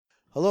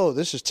Hello,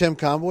 this is Tim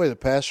Conboy, the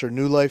pastor of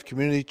New Life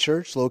Community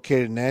Church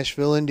located in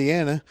Nashville,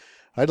 Indiana.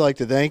 I'd like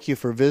to thank you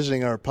for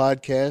visiting our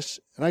podcast,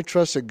 and I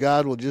trust that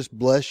God will just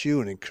bless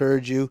you and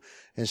encourage you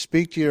and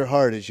speak to your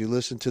heart as you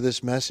listen to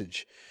this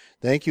message.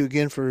 Thank you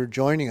again for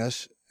joining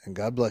us, and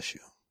God bless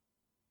you.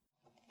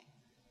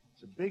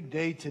 It's a big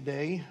day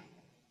today.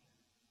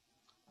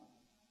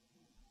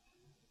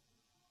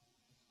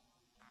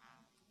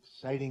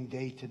 Exciting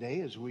day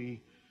today as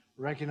we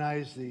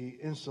recognize the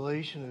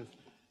installation of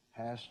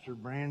Pastor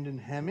Brandon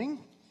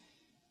Hemming.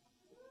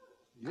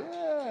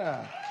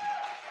 Yeah.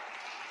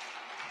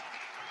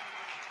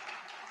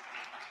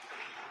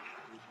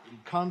 He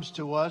comes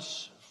to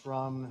us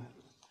from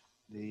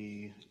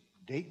the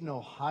Dayton,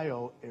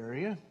 Ohio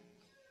area.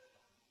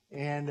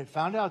 And I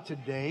found out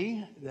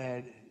today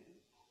that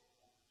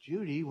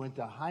Judy went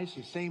to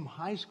the same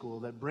high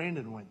school that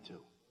Brandon went to.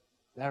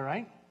 Is that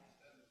right?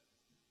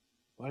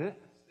 What is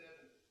it?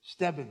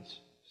 Stebbins.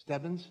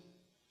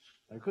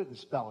 I couldn't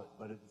spell it,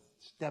 but it's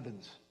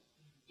Stebbins,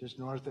 just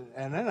north of,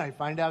 and then I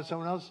find out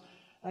someone else.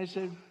 I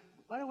said,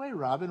 by the way,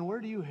 Robin,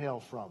 where do you hail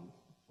from?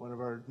 One of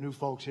our new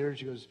folks here,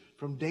 she goes,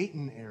 from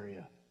Dayton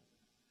area.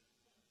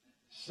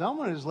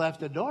 Someone has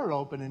left a door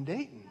open in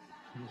Dayton.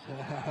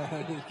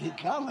 Keep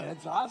coming.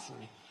 That's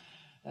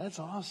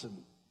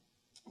awesome.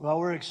 Well,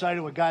 we're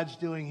excited what God's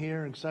doing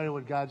here, and excited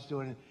what God's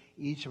doing in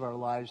each of our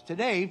lives.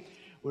 Today,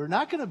 we're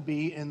not going to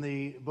be in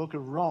the book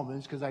of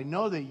Romans, because I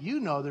know that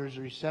there's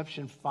a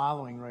reception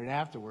following right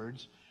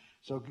afterwards.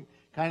 So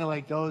kind of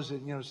like those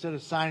that, instead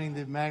of signing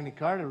the Magna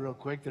Carta real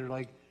quick, they're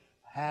like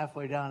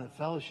halfway down at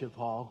Fellowship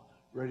Hall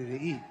ready to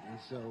eat. And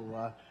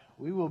so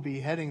we will be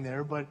heading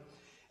there. But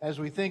as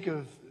we think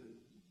of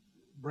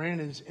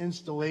Brandon's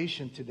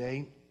installation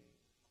today,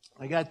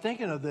 I got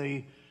thinking of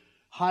the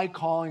high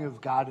calling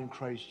of God in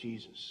Christ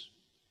Jesus.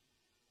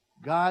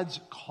 God's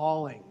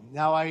calling.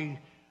 Now, I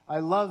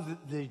love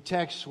the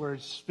text where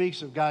it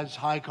speaks of God's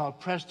high call,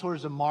 press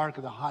towards the mark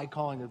of the high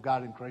calling of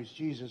God in Christ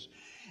Jesus.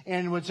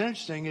 And what's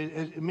interesting,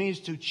 it means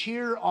to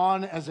cheer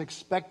on as a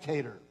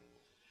spectator.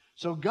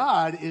 So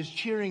God is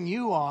cheering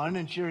you on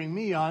and cheering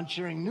me on,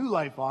 cheering New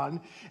Life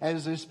on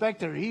as a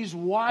spectator. He's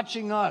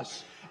watching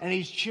us and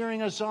He's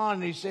cheering us on.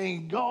 And He's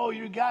saying, go,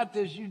 you got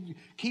this. You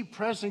keep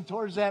pressing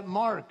towards that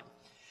mark.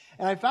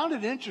 And I found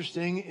it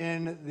interesting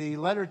in the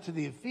letter to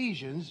the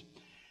Ephesians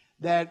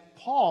that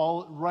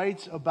Paul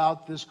writes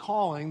about this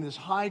calling, this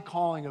high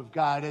calling of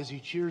God as he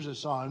cheers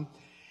us on.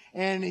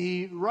 And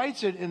he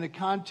writes it in the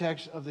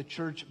context of the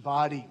church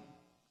body.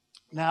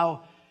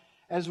 Now,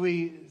 as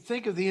we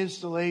think of the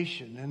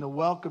installation and the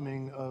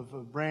welcoming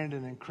of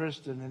Brandon and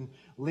Kristen and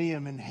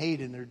Liam and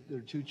Hayden,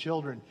 their two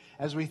children,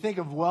 as we think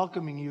of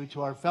welcoming you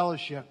to our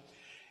fellowship,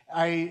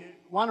 I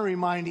want to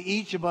remind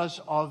each of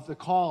us of the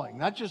calling,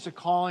 not just the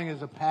calling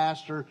as a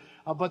pastor,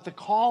 but the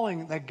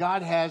calling that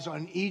God has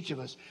on each of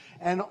us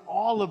and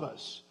all of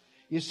us.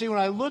 You see, when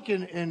I look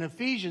in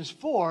Ephesians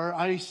 4,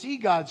 I see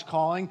God's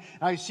calling.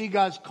 I see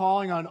God's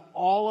calling on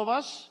all of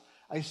us.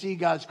 I see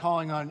God's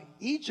calling on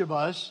each of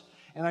us.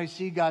 And I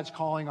see God's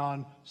calling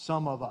on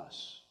some of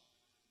us.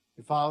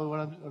 You follow what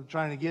I'm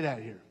trying to get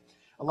at here?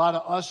 A lot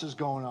of us is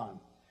going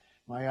on.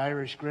 My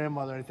Irish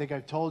grandmother, I think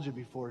I've told you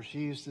before, she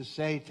used to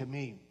say to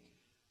me,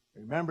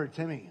 remember,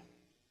 Timmy,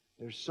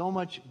 there's so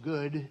much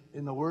good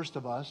in the worst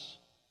of us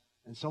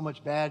and so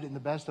much bad in the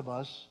best of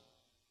us,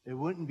 it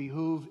wouldn't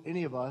behoove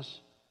any of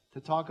us to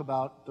talk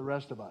about the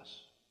rest of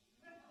us.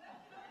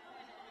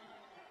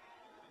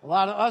 A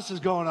lot of us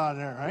is going on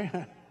there,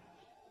 right?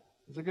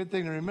 It's a good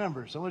thing to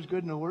remember. So much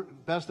good in the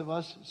best of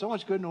us, so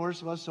much good in the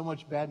worst of us, so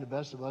much bad in the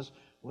best of us.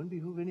 Wouldn't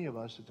behoove any of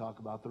us to talk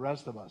about the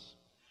rest of us.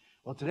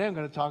 Well, today I'm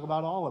going to talk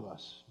about all of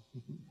us,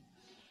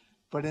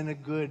 but in a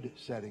good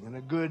setting, in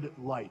a good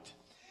light.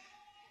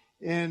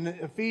 In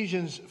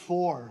Ephesians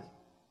 4,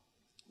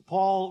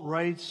 Paul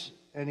writes,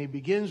 and he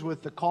begins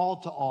with the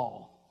call to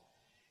all.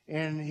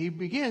 And he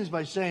begins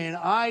by saying,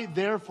 I,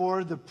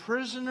 therefore, the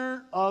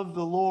prisoner of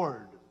the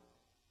Lord,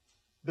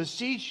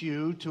 beseech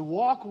you to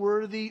walk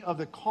worthy of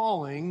the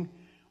calling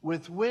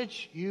with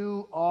which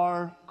you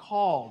are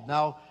called.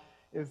 Now,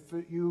 if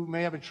you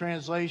may have a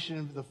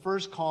translation, the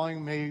first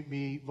calling may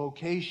be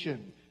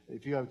vocation.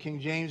 If you have King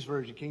James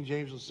Version, King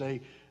James will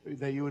say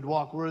that you would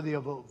walk worthy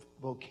of a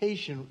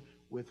vocation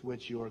with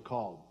which you are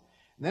called.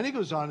 And then he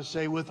goes on to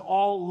say, with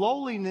all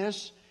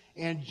lowliness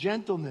and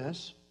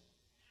gentleness,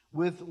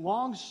 with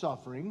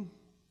long-suffering,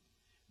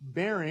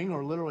 bearing,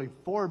 or literally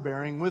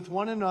forbearing, with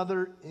one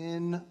another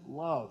in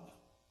love,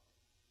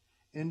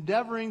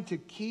 endeavoring to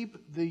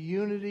keep the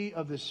unity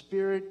of the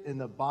Spirit in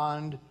the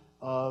bond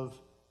of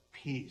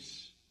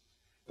peace.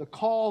 The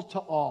call to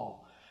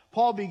all.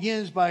 Paul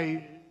begins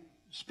by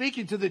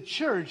speaking to the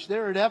church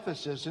there at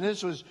Ephesus, and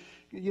this was,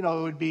 it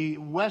would be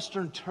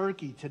Western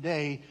Turkey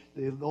today,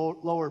 the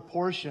lower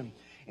portion.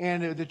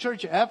 And the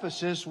church of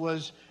Ephesus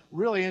was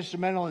really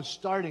instrumental in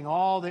starting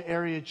all the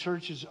area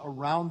churches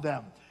around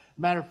them.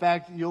 Matter of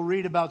fact, you'll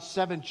read about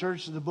 7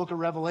 churches in the book of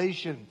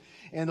Revelation.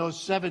 And those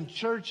 7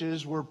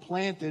 churches were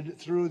planted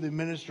through the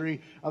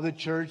ministry of the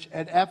church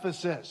at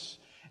Ephesus.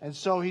 And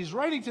so he's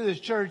writing to this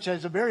church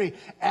as a very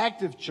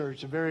active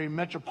church, a very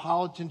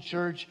metropolitan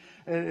church,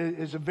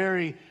 is a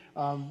very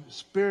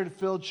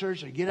spirit-filled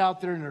church. They get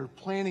out there and they're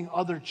planting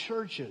other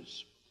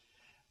churches.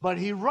 But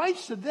he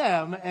writes to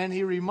them and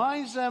he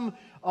reminds them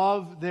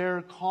of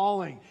their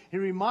calling. He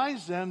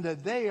reminds them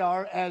that they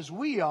are, as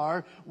we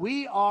are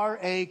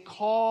a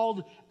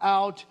called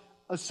out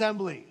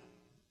assembly.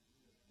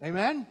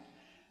 Amen?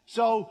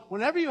 So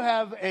whenever you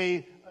have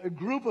a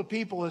group of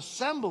people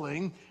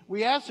assembling,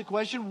 we ask the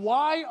question,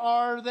 why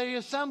are they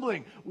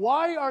assembling?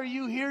 Why are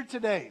you here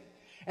today?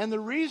 And the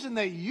reason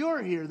that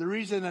you're here, the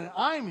reason that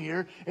I'm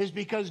here, is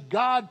because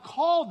God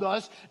called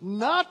us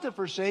not to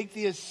forsake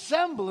the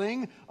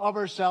assembling of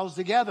ourselves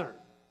together.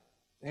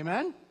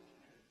 Amen?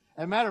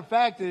 As a matter of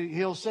fact,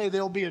 he'll say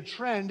there'll be a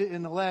trend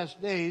in the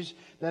last days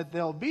that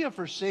there'll be a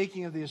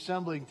forsaking of the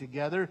assembling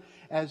together,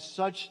 as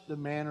such the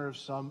manner of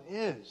some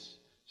is.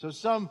 So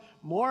some,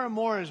 more and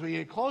more as we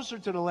get closer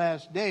to the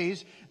last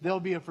days, there'll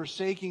be a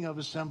forsaking of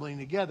assembling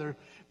together.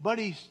 But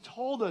he's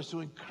told us to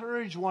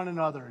encourage one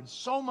another, and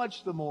so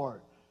much the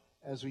more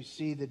as we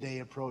see the day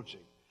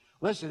approaching.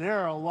 Listen, there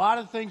are a lot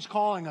of things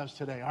calling us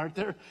today, aren't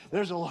there?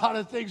 There's a lot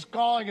of things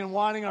calling and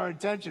wanting our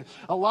attention.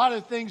 A lot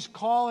of things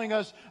calling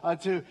us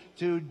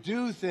to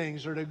do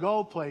things or to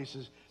go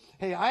places.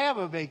 Hey, I have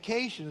a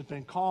vacation that's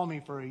been calling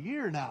me for a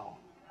year now.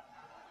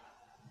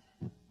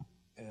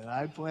 And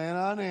I plan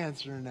on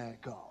answering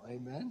that call.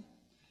 Amen?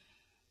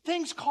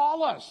 Things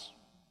call us.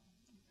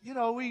 You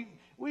know, we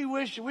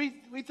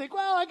think,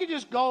 well, I could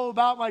just go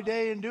about my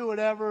day and do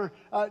whatever.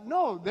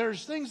 No,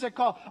 there's things that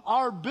call.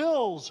 Our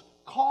bills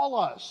call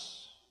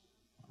us,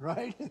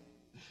 right?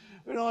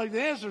 We don't like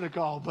to answer the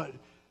call, but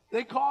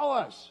they call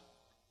us.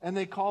 And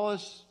they call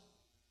us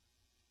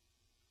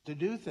to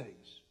do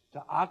things,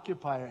 to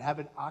occupy, have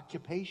an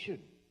occupation.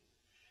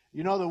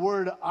 You know, the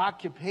word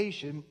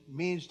occupation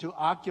means to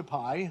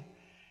occupy.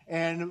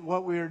 And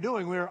what we are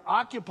doing, we are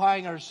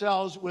occupying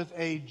ourselves with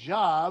a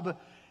job,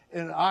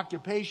 an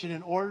occupation,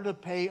 in order to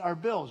pay our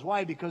bills.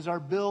 Why? Because our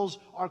bills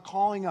are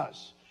calling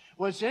us.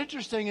 What's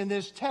interesting in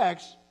this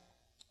text,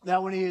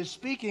 that when he is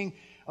speaking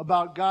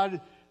about God,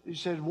 he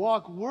said,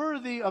 walk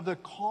worthy of the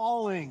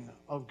calling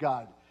of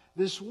God.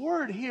 This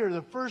word here,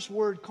 the first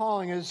word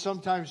calling is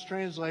sometimes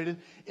translated,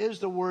 is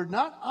the word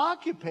not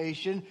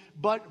occupation,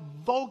 but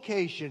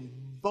vocation,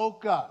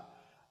 voca,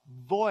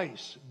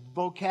 voice,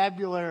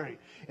 vocabulary.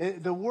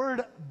 The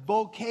word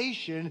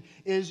vocation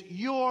is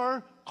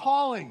your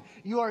calling.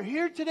 You are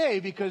here today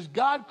because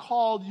God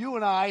called you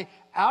and I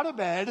out of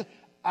bed,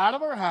 out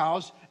of our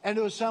house, and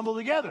to assemble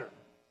together.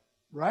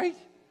 Right?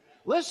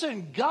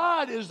 Listen,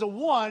 God is the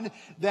one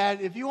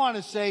that, if you want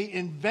to say,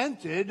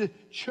 invented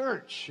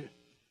church.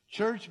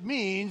 Church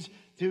means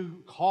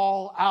to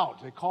call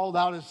out, a called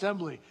out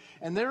assembly.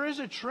 And there is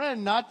a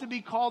trend not to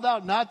be called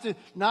out,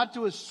 not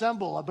to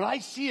assemble. But I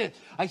see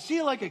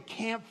it like a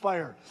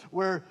campfire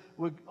where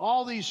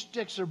all these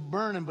sticks are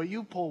burning, but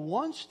you pull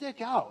one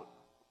stick out.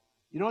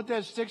 You know what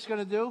that stick's going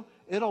to do?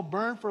 It'll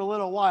burn for a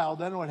little while.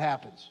 Then what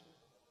happens?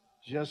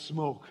 Just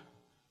smoke.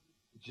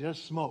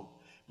 Just smoke.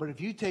 But if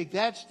you take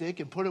that stick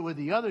and put it with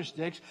the other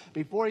sticks,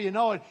 before you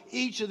know it,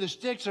 each of the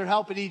sticks are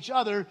helping each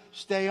other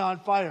stay on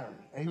fire.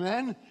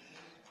 Amen?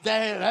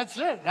 That's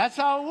it. That's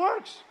how it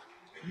works.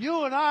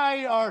 You and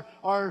I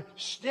are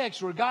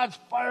sticks. We're God's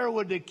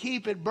firewood to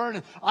keep it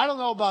burning. I don't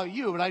know about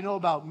you, but I know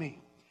about me.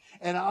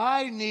 And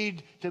I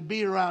need to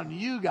be around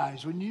you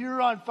guys. When you're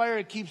on fire,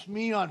 it keeps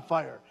me on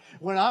fire.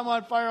 When I'm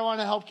on fire, I want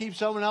to help keep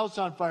someone else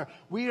on fire.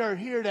 We are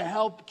here to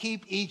help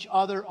keep each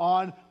other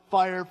on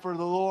fire for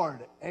the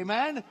Lord.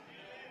 Amen?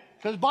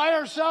 Because by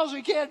ourselves,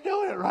 we can't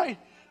do it, right?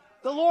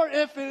 The Lord,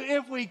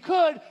 if we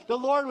could, the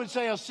Lord would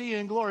say, I'll see you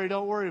in glory.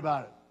 Don't worry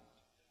about it.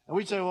 And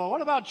we'd say, well,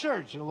 what about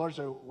church? And the Lord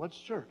said, what's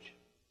church?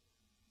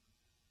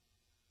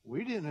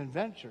 We didn't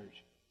invent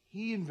church.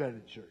 He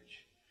invented church.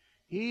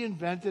 He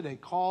invented a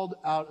called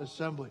out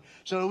assembly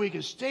so that we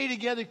could stay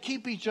together,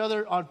 keep each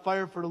other on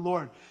fire for the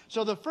Lord.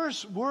 So the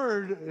first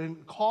word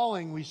in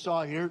calling we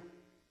saw here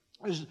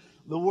is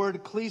the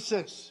word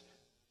klesis.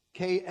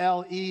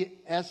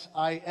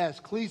 K-L-E-S-I-S.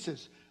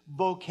 Klesis.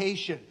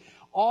 Vocation.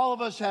 All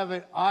of us have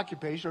an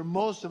occupation, or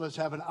most of us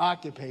have an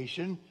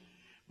occupation.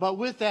 But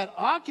with that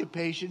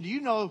occupation, do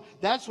you know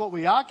that's what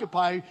we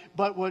occupy?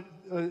 But what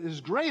is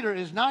greater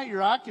is not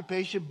your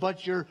occupation,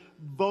 but your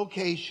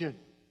vocation.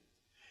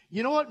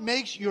 You know what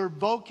makes your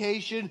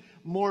vocation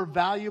more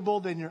valuable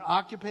than your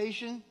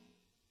occupation?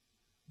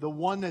 The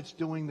one that's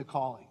doing the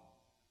calling.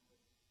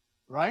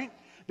 Right?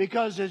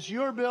 Because it's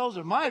your bills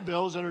or my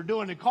bills that are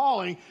doing the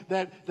calling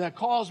that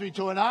calls me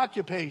to an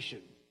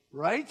occupation.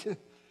 Right?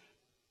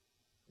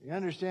 You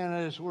understand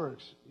how this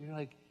works. You're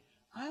like,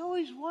 I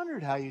always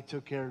wondered how you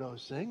took care of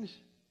those things.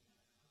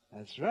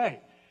 That's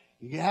right.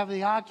 You have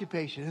the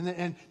occupation.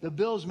 And the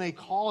bills may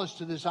call us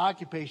to this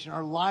occupation,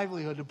 our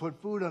livelihood, to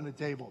put food on the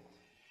table.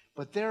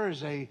 But there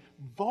is a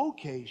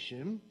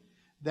vocation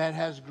that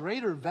has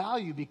greater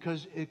value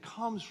because it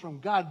comes from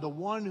God. The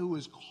one who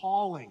is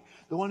calling,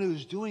 the one who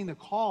is doing the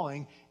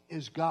calling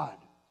is God.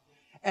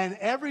 And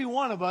every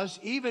one of us,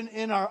 even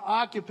in our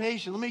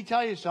occupation, let me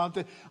tell you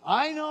something.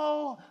 I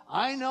know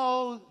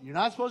you're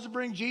not supposed to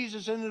bring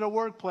Jesus into the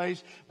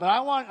workplace, but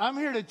I'm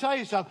here to tell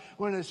you something.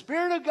 When the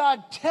Spirit of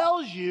God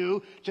tells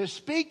you to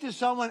speak to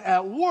someone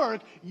at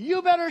work,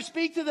 you better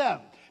speak to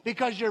them,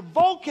 because your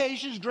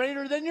vocation is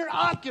greater than your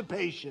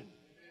occupation.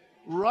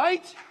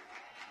 Right?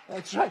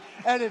 That's right.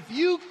 And if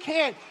you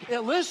can't,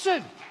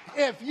 listen,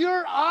 if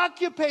your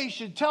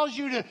occupation tells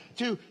you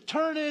to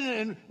turn in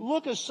and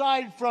look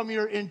aside from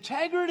your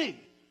integrity,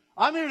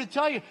 I'm here to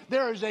tell you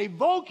there is a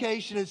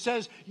vocation that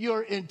says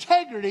your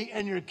integrity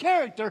and your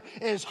character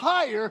is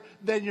higher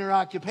than your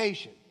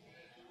occupation.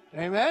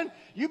 Amen?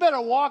 You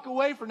better walk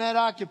away from that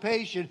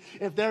occupation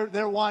if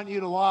they're wanting you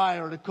to lie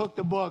or to cook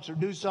the books or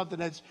do something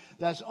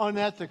that's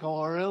unethical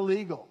or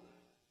illegal.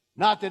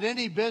 Not that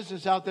any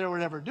business out there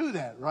would ever do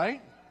that,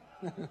 right?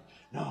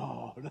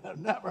 No,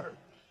 never.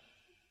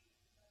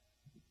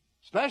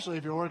 Especially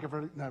if you're working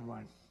for, never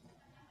mind.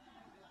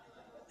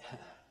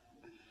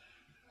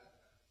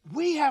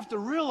 We have to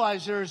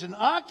realize there is an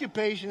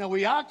occupation that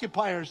we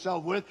occupy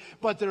ourselves with,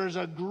 but there is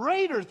a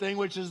greater thing,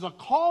 which is the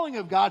calling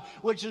of God,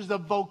 which is the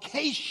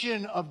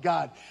vocation of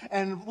God.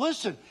 And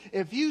listen,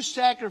 if you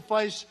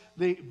sacrifice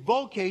the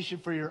vocation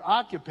for your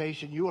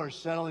occupation, you are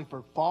settling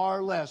for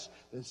far less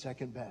than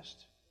second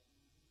best.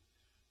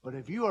 But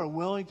if you are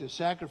willing to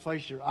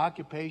sacrifice your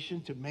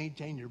occupation to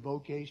maintain your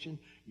vocation,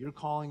 your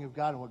calling of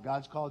God and what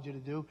God's called you to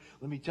do,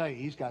 let me tell you,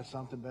 He's got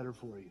something better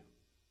for you.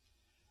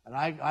 And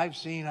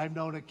I've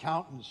known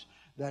accountants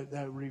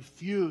that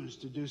refuse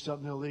to do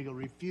something illegal,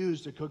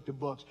 refuse to cook the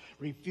books,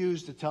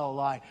 refuse to tell a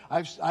lie.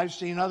 I've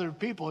seen other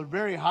people in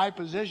very high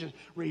positions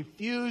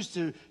refuse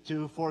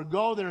to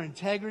forego their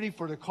integrity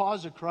for the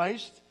cause of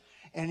Christ.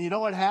 And you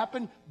know what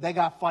happened? They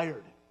got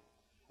fired.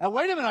 Now,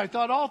 wait a minute, I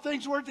thought all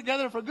things work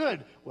together for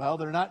good. Well,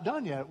 they're not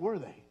done yet, were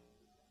they?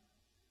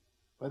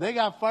 But they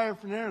got fired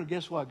from there, and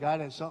guess what?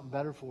 God had something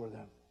better for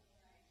them.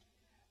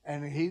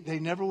 And they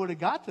never would have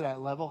got to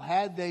that level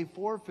had they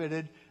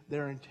forfeited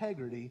their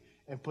integrity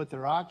and put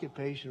their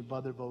occupation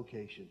above their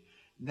vocation.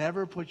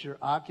 Never put your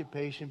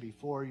occupation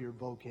before your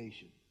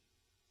vocation.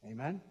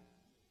 Amen?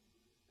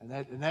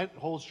 And that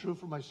holds true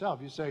for myself.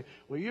 You say,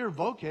 well, your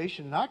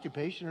vocation and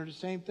occupation are the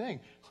same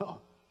thing.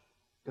 Well,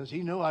 because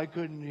he knew I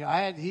couldn't.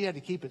 He had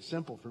to keep it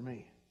simple for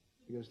me.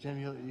 He goes,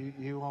 Tim,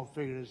 you won't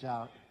figure this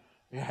out.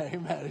 Yeah,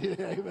 amen.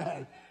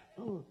 Amen.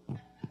 Oh,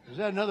 is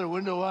that another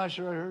window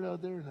washer I heard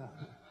out there? No.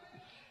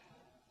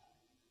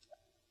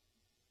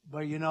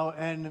 But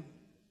and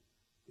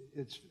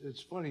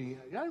it's funny.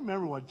 I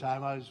remember one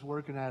time I was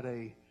working at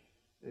a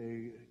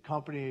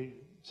company,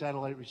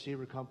 satellite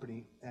receiver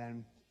company,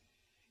 and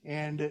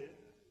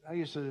I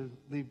used to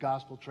leave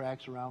gospel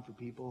tracts around for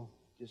people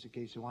just in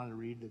case they wanted to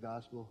read the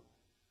gospel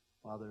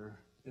while they're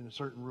in a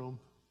certain room.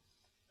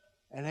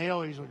 And they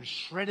always would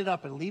shred it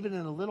up and leave it in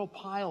a little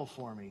pile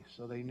for me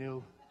so they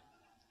knew.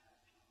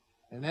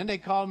 And then they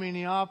called me in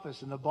the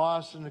office, and the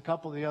boss and a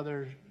couple of the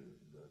other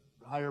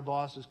higher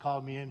bosses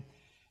called me in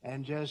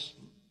and just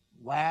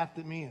laughed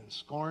at me and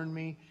scorned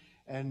me.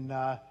 And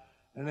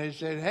they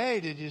said,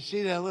 hey, did you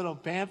see that little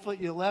pamphlet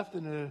you left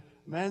in the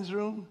men's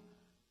room?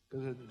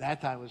 Because at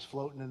that time it was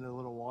floating in the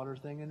little water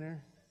thing in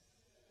there.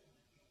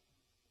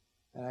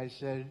 And I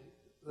said,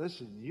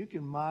 listen, you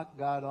can mock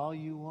God all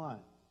you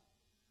want,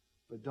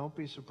 but don't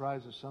be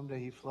surprised if someday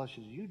He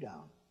flushes you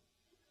down.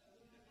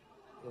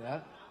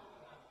 Yeah.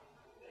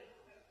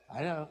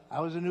 I know.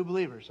 I was a new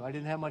believer, so I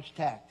didn't have much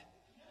tact.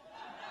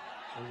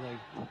 I was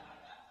like,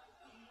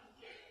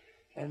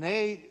 and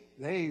they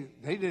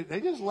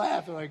just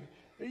laughed. They're like,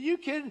 are you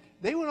kidding?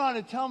 They went on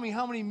to tell me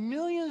how many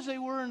millions they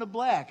were in the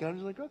black. And I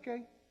was like,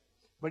 okay.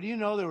 But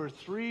there were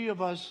 3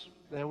 of us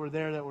that were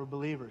there that were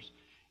believers.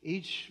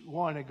 Each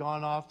one had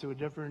gone off to a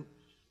different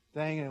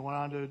thing and went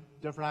on to a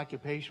different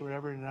occupation or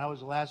whatever, and I was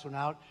the last one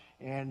out,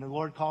 and the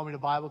Lord called me to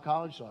Bible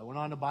college, so I went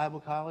on to Bible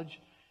college.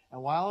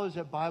 And while I was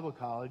at Bible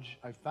college,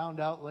 I found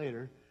out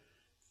later,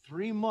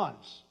 3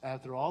 months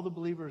after all the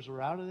believers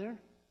were out of there,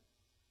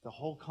 the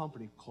whole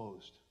company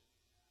closed.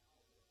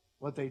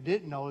 What they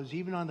didn't know is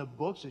even on the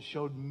books it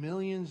showed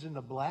millions in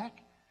the black,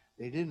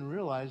 they didn't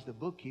realize the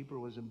bookkeeper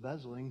was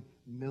embezzling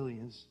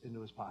millions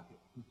into his pocket.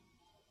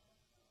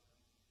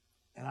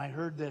 And I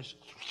heard this.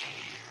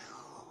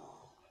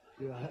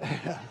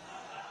 Yeah.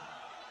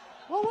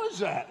 What was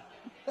that?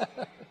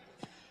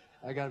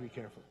 I got to be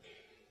careful.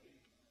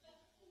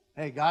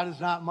 Hey, God is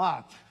not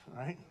mocked,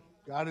 right?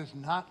 God is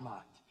not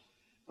mocked.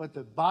 But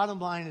the bottom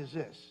line is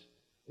this.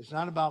 It's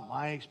not about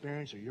my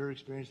experience or your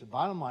experience. The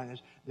bottom line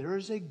is there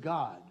is a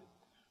God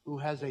who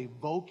has a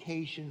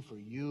vocation for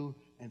you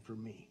and for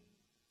me.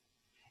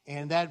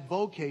 And that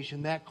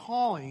vocation, that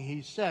calling,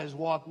 he says,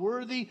 walk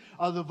worthy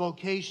of the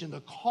vocation,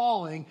 the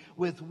calling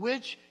with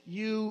which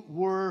you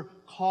were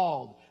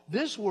called.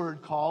 This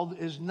word called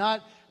is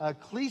not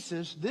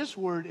klesis. This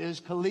word is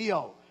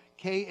kaleo,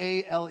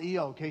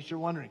 K-A-L-E-O, in case you're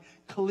wondering.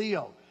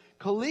 Kaleo.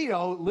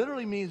 Kaleo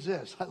literally means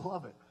this. I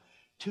love it.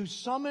 To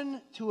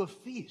summon to a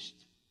feast.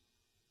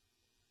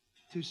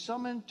 To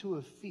summon to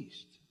a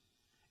feast.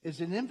 is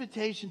an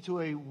invitation to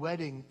a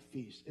wedding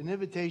feast, an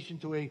invitation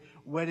to a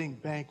wedding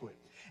banquet.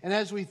 And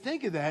as we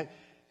think of that,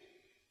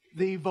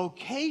 the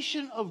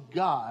vocation of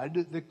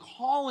God, the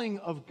calling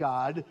of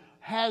God,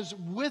 has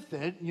with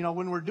it,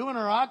 when we're doing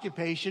our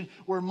occupation,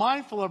 we're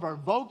mindful of our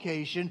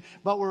vocation,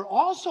 but we're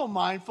also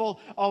mindful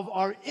of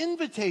our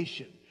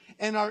invitation.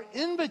 And our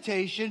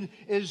invitation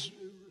is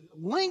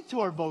linked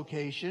to our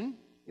vocation.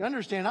 You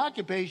understand,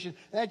 occupation,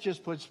 that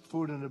just puts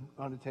food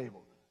on the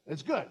table.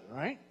 It's good,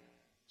 right?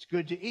 It's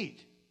good to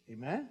eat.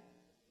 Amen?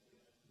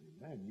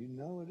 Amen. You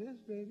know it is,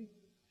 baby.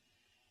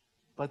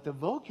 But the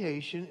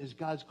vocation is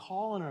God's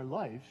call in our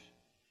life,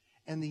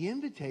 and the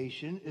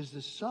invitation is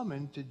the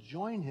summon to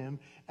join Him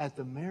at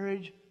the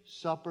marriage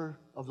supper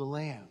of the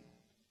Lamb.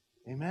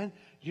 Amen?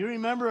 Do you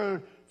remember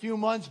a few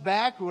months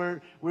back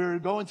where we were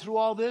going through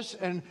all this,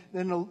 and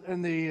then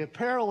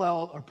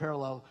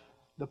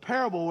the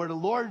parable where the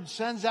Lord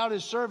sends out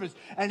His servants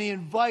and He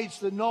invites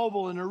the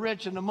noble and the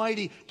rich and the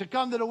mighty to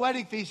come to the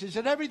wedding feast. He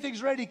said,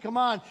 everything's ready, come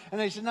on. And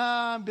they said,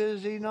 nah, I'm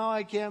busy. No,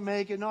 I can't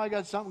make it. No, I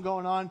got something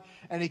going on.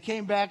 And he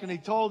came back and he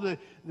told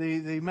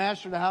the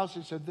master of the house,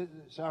 he said,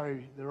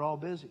 sorry, they're all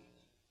busy.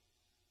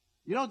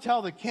 You don't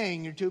tell the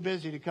king you're too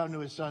busy to come to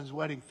his son's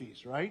wedding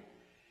feast, right?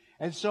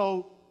 And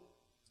so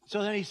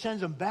then he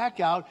sends them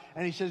back out,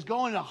 and he says,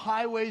 go into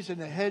highways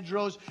and the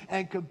hedgerows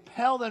and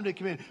compel them to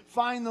come in.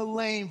 Find the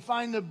lame,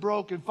 find the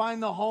broken,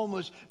 find the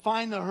homeless,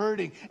 find the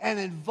hurting, and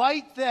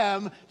invite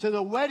them to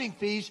the wedding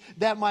feast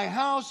that my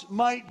house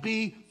might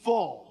be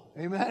full.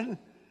 Amen?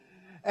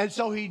 And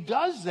so he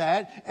does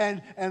that,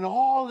 and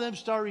all of them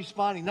start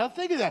responding. Now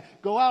think of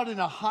that. Go out in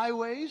the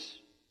highways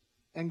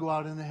and go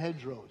out in the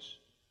hedgerows.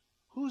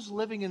 Who's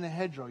living in the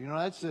hedgerow?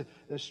 That's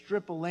the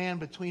strip of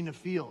land between the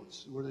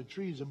fields where the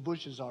trees and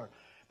bushes are.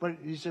 But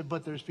he said,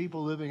 but there's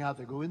people living out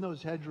there. Go in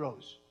those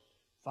hedgerows.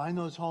 Find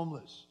those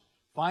homeless.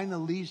 Find the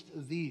least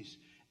of these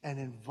and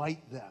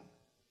invite them.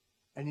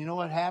 And you know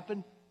what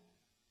happened?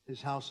 His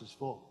house is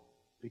full.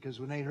 Because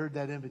when they heard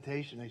that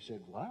invitation, they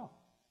said, wow,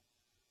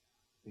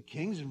 the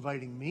king's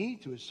inviting me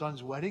to his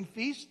son's wedding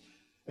feast?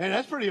 And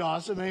that's pretty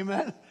awesome,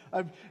 amen?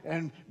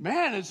 And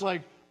man, it's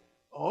like,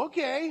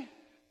 okay.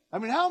 I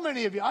mean, how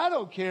many of you, I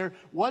don't care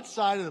what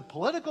side of the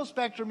political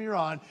spectrum you're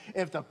on,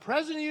 if the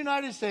President of the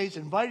United States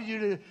invited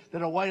you to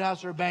the White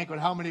House or a banquet,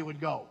 how many would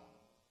go?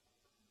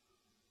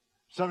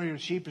 Some of you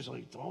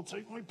sheepishly, don't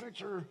take my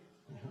picture.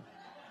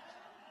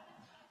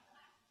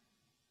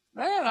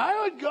 Man,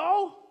 I would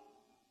go.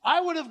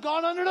 I would have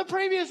gone under the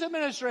previous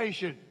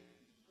administration.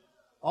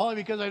 Only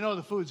because I know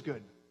the food's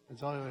good.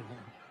 That's all I would.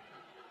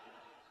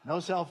 No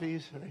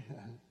selfies.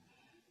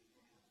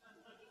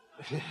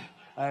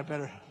 I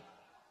better...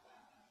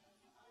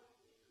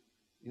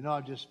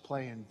 I'm just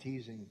playing,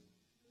 teasing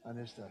on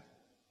this stuff.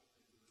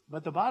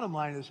 But the bottom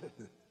line is,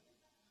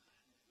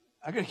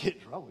 I'm going to get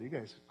in trouble. You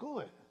guys,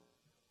 cool it.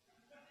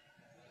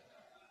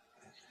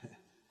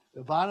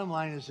 The bottom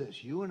line is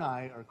this. You and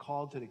I are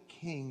called to the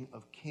King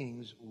of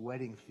Kings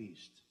wedding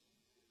feast.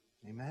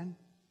 Amen?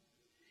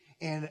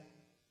 And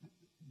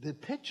the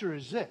picture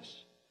is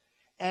this.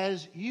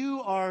 As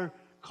you are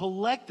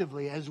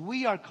collectively, as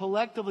we are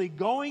collectively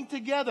going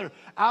together,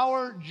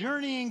 our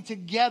journeying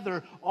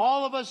together,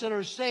 all of us that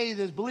are saved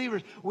as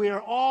believers, we are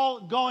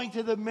all going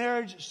to the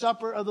marriage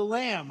supper of the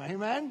Lamb.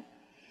 Amen?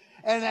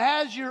 And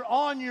as you're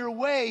on your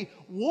way,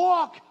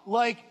 walk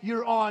like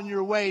you're on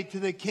your way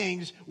to the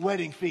King's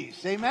wedding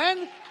feast.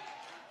 Amen?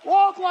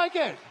 Walk like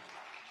it.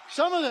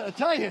 I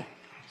tell you,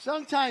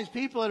 sometimes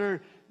people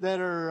that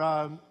are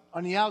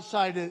on the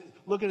outside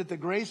looking at the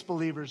grace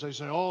believers, they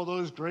say, oh,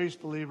 those grace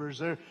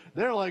believers,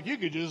 they're like, you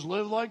could just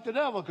live like the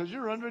devil because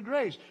you're under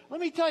grace. Let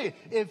me tell you,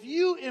 if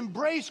you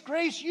embrace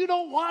grace, you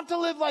don't want to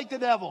live like the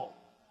devil.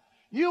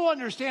 You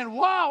understand,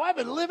 wow, I've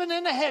been living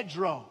in the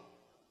hedgerow.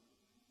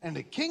 And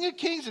the King of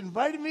Kings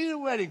invited me to the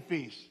wedding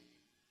feast.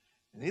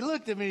 And he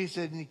looked at me and he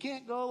said, you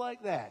can't go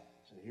like that.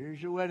 So here's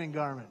your wedding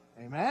garment.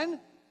 Amen?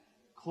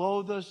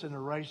 Clothe us in the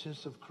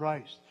righteousness of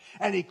Christ.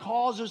 And he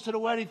calls us to the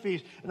wedding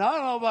feast. And I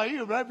don't know about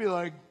you, but I'd be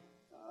like,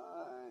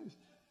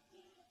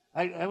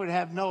 I would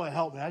have Noah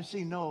help me. I've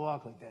seen Noah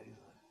walk like that.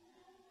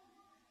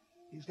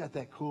 He's got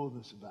that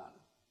coolness about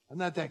him. I'm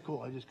not that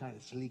cool. I just kind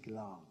of sleek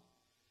along.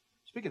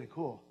 Speaking of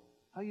cool,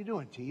 how you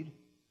doing, Teed?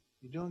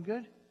 You doing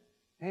good?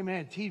 Hey,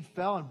 man, Teed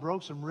fell and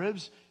broke some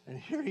ribs, and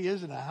here he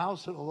is in the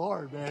house of the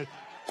Lord, man.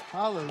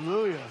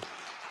 Hallelujah.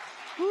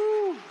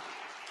 Woo.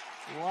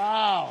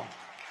 Wow.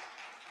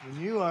 And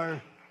you are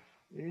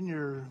in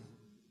your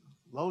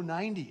low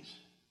 90s.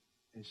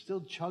 And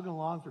still chugging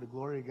along for the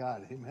glory of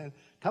God. Amen.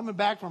 Coming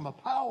back from a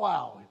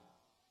powwow.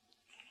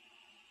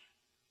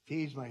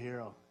 He's my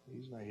hero.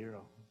 He's my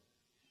hero.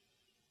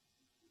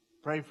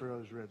 Pray for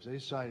those ribs. They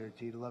saw your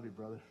T. I love you,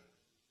 brother.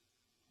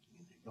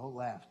 Don't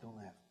laugh. Don't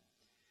laugh.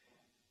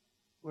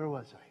 Where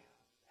was I?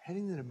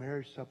 Heading to the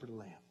marriage supper of the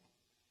Lamb.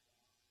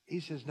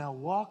 He says, now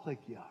walk like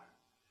you are.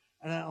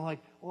 And I'm like,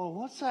 well,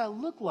 what's that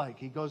look like?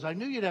 He goes, I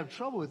knew you'd have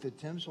trouble with it,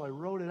 Tim, so I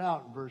wrote it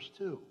out in verse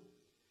 2.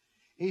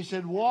 He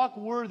said, walk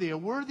worthy, a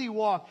worthy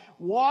walk.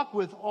 Walk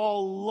with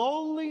all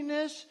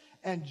lowliness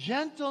and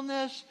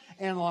gentleness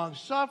and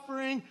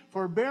long-suffering,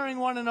 forbearing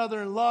one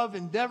another in love,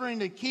 endeavoring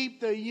to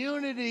keep the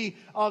unity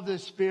of the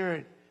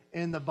Spirit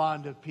in the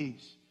bond of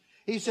peace.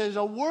 He says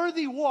a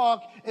worthy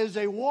walk is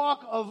a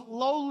walk of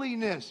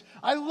lowliness.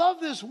 I love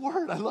this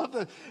word. I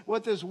love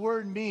what this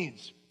word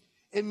means.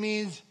 It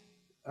means,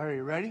 are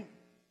you ready?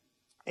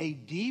 A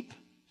deep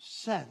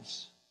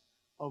sense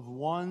of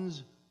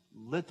one's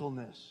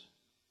littleness.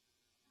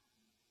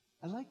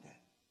 I like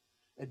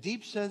that. A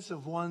deep sense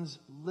of one's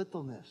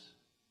littleness.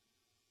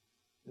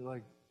 You're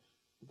like,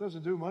 it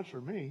doesn't do much for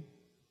me.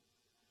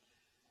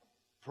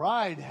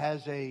 Pride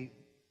has a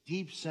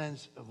deep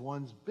sense of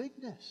one's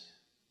bigness.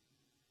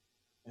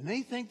 And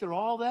they think they're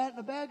all that in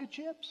a bag of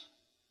chips.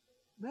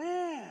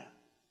 Man,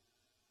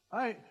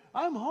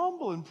 I'm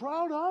humble and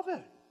proud of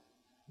it.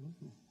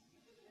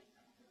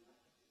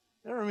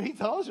 Ever meet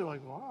those? You're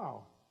like,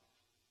 wow.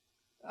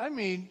 I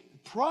mean,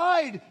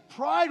 pride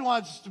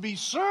wants to be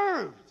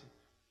served.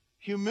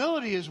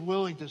 Humility is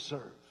willing to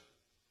serve.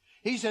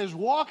 He says,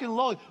 walk in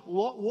lowly.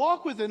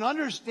 Walk with an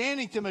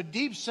understanding, Tim, a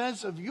deep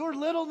sense of your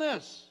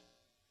littleness.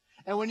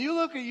 And when you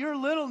look at your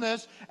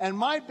littleness and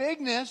my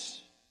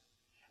bigness,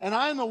 and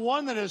I'm the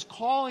one that is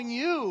calling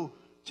you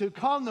to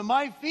come to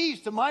my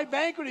feast, to my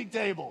banqueting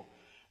table.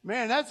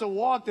 Man, that's a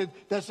walk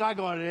that's not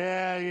going,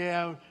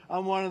 yeah,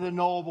 I'm one of the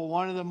noble,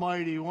 one of the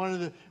mighty,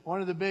 one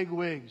of the big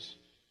wigs.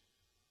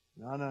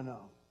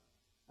 No.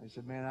 I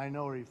said, man, I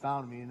know where he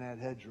found me in that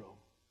hedgerow.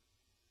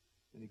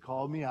 And he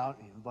called me out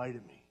and he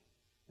invited me.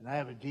 And I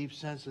have a deep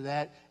sense of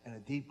that and a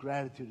deep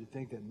gratitude to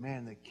think that,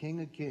 man, the King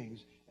of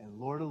Kings and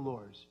Lord of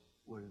Lords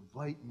would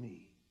invite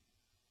me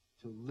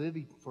to live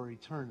for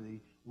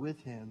eternity with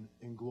him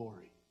in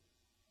glory.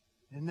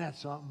 Isn't that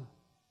something?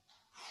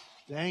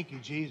 Thank you,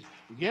 Jesus.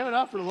 Give it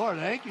up for the Lord.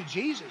 Thank you,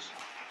 Jesus.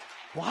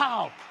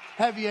 Wow.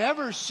 Have you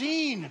ever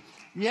seen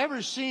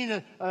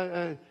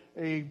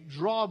a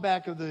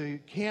drawback of the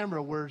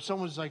camera where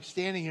someone's like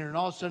standing here and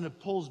all of a sudden it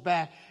pulls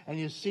back and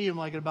you see him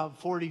like at about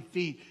 40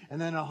 feet and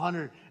then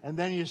 100 and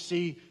then you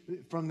see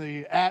from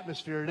the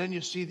atmosphere and then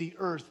you see the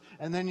earth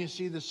and then you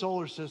see the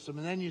solar system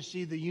and then you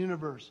see the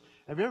universe.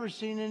 Have you ever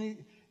seen any?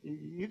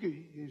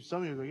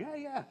 Some of you go,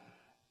 yeah.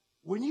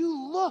 When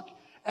you look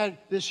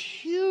at this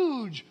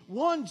huge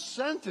one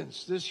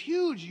sentence, this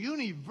huge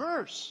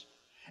universe,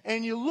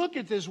 and you look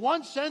at this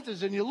one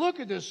sentence, and you look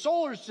at this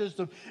solar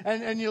system,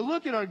 and you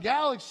look at our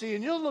galaxy,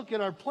 and you look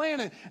at our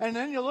planet, and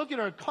then you look at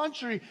our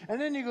country, and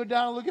then you go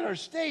down and look at our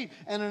state,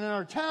 and then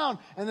our town,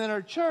 and then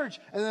our church,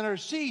 and then our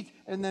seat,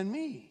 and then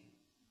me.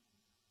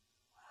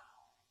 Wow.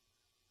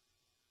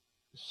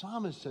 The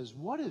psalmist says,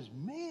 what is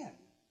man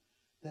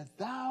that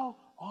thou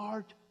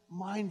art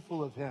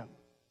mindful of him?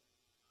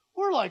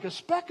 We're like a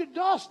speck of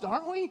dust,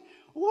 aren't we?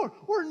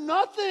 We're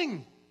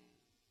nothing.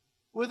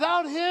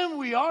 Without him,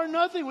 we are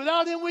nothing.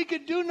 Without him, we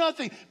could do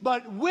nothing.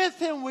 But with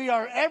him, we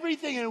are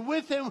everything. And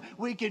with him,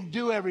 we can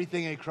do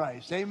everything in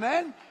Christ.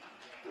 Amen?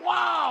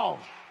 Wow.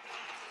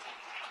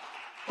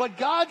 But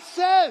God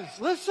says,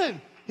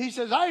 listen, he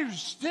says, I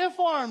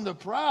stiff-arm the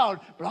proud,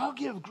 but I'll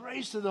give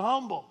grace to the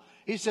humble.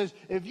 He says,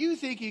 if you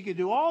think you can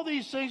do all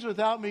these things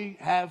without me,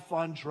 have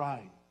fun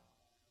trying.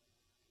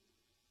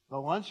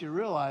 But once you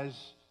realize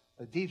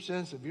a deep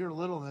sense of your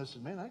littleness,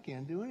 man, I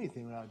can't do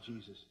anything without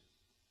Jesus.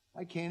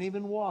 I can't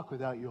even walk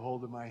without you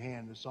holding my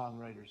hand, the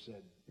songwriter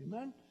said.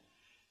 Amen?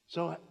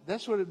 So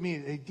that's what it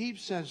means, a deep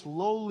sense,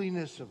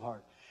 lowliness of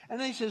heart. And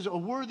then he says a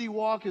worthy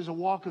walk is a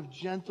walk of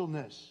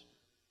gentleness.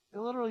 It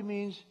literally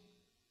means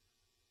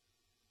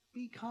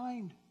be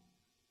kind.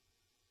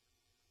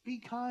 Be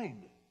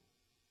kind.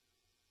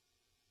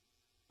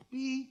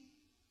 Be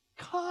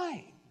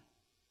kind.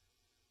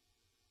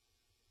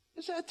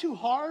 Is that too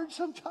hard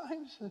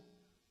sometimes?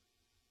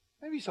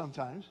 Maybe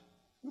sometimes.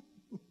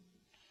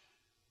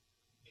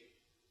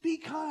 Be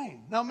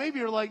kind. Now, maybe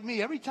you're like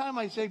me. Every time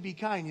I say be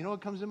kind, you know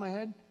what comes in my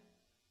head?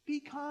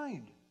 Be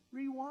kind.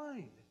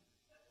 Rewind.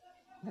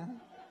 You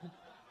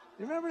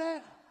remember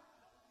that?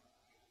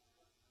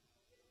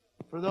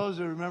 For those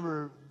who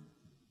remember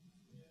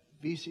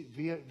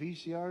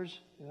VCRs,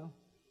 you know,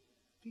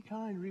 be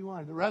kind,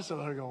 rewind. The rest of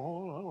them are going,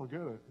 oh, I don't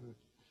get it.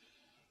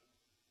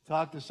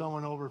 Talk to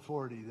someone over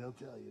 40, they'll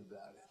tell you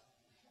about it.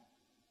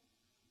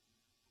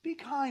 Be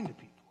kind to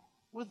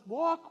people.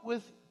 Walk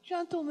with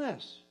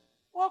gentleness.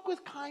 Walk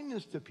with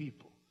kindness to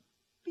people.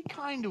 Be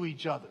kind to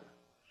each other.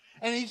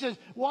 And he says,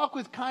 walk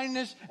with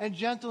kindness and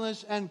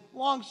gentleness and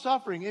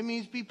long-suffering. It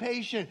means be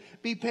patient.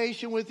 Be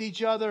patient with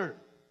each other.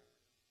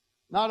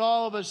 Not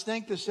all of us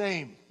think the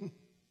same.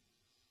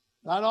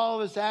 Not all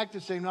of us act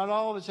the same. Not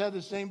all of us have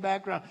the same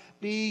background.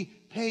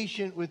 Be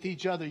patient with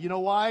each other. You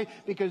know why?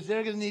 Because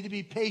they're going to need to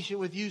be patient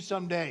with you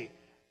someday.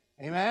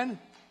 Amen?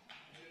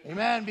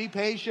 Amen. Be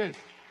patient.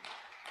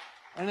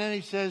 And then he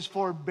says,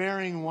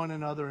 forbearing one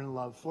another in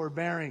love.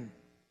 Forbearing.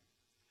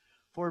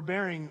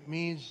 Forbearing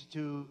means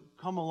to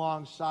come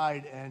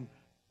alongside and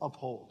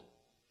uphold.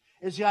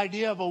 It's the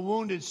idea of a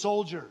wounded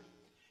soldier.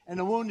 And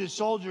the wounded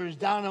soldier is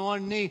down on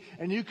one knee,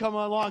 and you come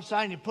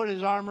alongside and you put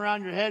his arm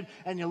around your head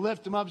and you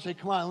lift him up and say,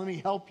 come on, let me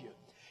help you.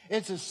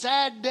 It's a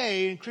sad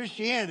day in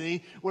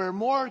Christianity where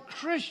more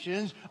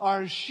Christians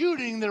are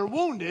shooting their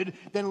wounded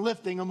than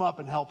lifting them up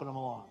and helping them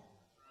along.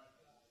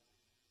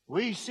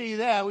 We see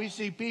that. We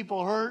see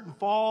people hurt and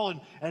fall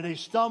and they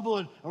stumble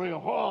and we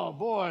go, oh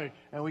boy.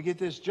 And we get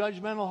this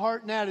judgmental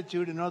heart and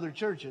attitude in other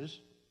churches,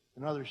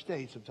 in other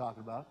states I'm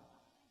talking about.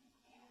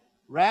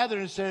 Rather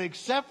than saying,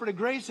 except for the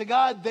grace of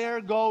God, there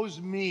goes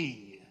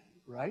me.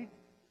 Right?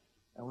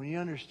 And when you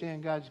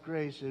understand God's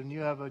grace and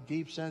you have a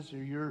deep sense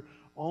of your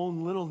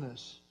own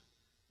littleness,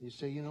 you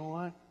say, you know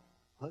what?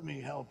 Let me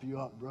help you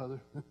up,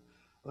 brother.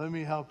 Let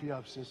me help you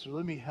up, sister.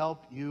 Let me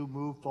help you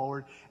move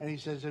forward. And he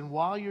says, and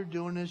while you're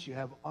doing this, you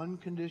have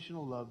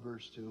unconditional love,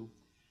 verse 2,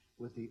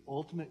 with the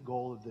ultimate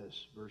goal of this,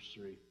 verse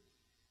 3,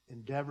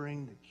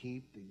 endeavoring to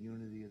keep the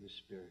unity of the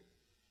Spirit.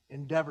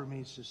 Endeavor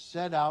means to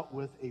set out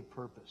with a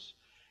purpose.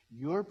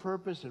 Your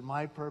purpose and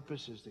my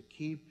purpose is to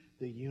keep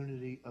the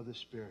unity of the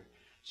Spirit.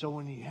 So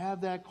when you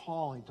have that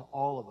calling to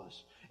all of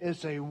us,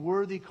 it's a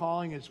worthy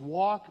calling. It's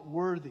walk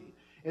worthy.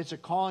 It's a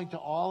calling to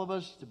all of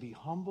us to be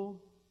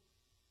humble,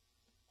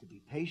 to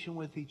be patient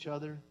with each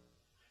other,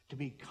 to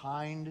be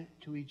kind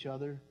to each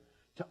other,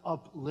 to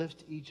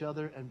uplift each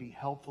other and be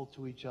helpful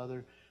to each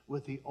other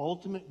with the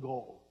ultimate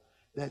goal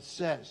that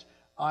says,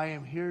 I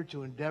am here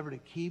to endeavor to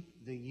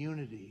keep the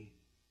unity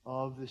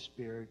of the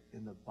Spirit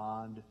in the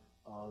bond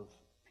of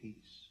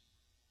peace.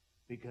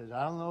 Because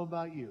I don't know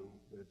about you,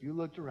 but if you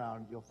looked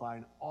around, you'll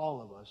find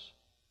all of us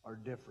are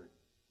different.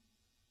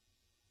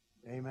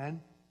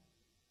 Amen?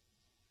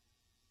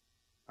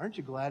 Aren't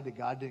you glad that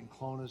God didn't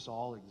clone us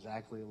all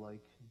exactly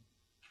alike?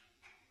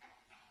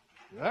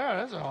 Yeah,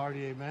 that's a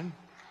hearty amen.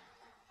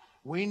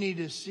 We need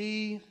to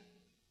see,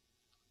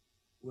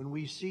 when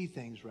you see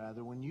things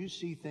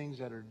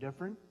that are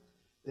different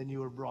than you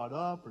were brought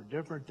up, or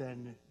different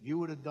than you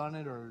would have done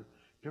it, or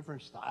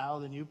different style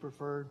than you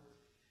preferred,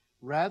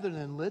 rather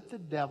than let the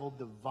devil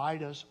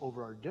divide us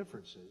over our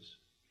differences,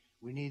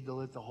 we need to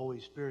let the Holy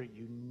Spirit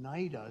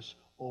unite us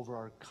over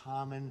our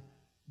common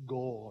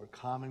goal, our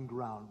common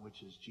ground,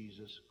 which is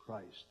Jesus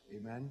Christ.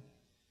 Amen?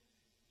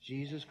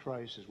 Jesus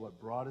Christ is what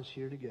brought us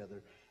here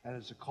together, and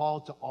it's a call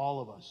to all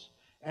of us.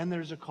 And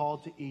there's a call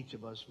to each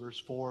of us, verse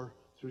 4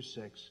 through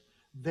 6.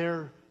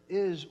 There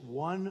is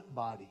one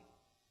body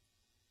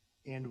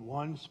and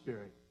one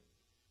Spirit,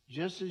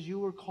 just as you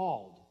were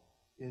called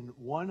in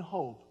one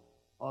hope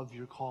of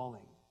your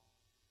calling.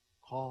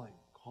 Calling.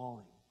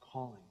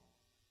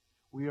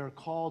 We are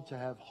called to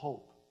have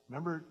hope.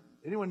 Remember,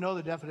 anyone know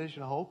the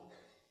definition of hope?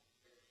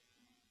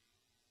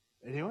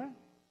 Anyone?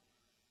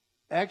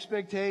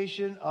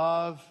 Expectation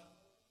of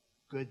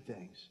good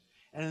things.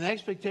 And an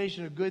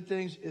expectation of good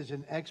things is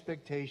an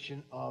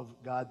expectation of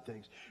God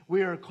things.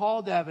 We are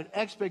called to have an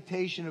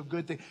expectation of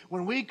good things.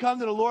 When we come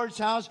to the Lord's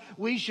house,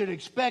 we should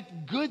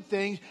expect good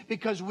things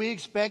because we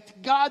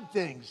expect God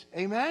things.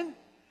 Amen?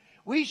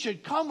 We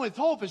should come with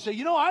hope and say,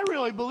 you know, I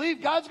really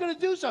believe God's going to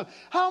do something.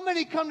 How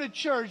many come to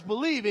church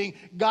believing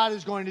God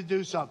is going to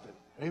do something?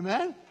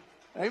 Amen?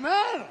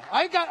 Amen.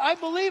 I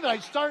believe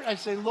it. I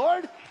say,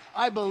 Lord,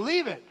 I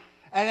believe it.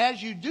 And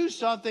as you do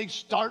something,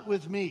 start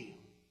with me.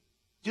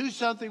 Do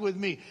something with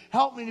me.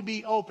 Help me to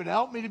be open.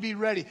 Help me to be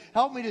ready.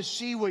 Help me to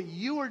see what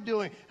you are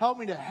doing. Help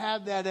me to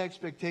have that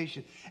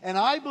expectation. And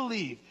I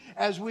believe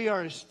as we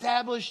are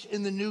established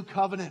in the new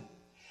covenant,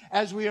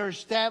 as we are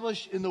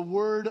established in the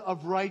word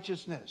of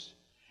righteousness,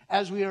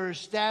 as we are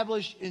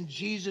established in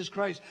Jesus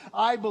Christ,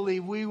 I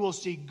believe we will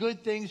see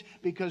good things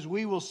because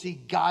we will see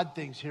God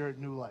things here at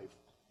New Life.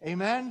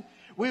 Amen?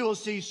 We will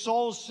see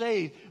souls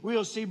saved. We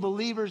will see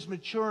believers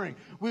maturing.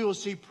 We will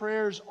see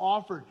prayers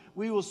offered.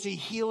 We will see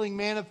healing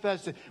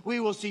manifested. We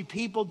will see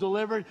people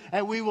delivered.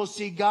 And we will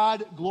see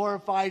God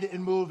glorified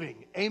and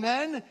moving.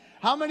 Amen?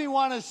 How many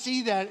want to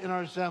see that in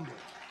our assembly?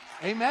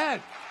 Amen.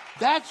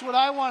 That's what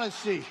I want to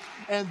see.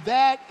 And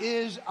that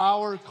is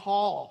our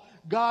call.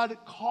 God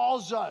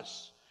calls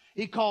us.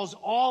 He calls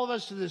all of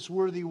us to this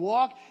worthy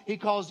walk. He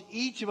calls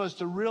each of us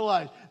to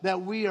realize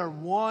that we are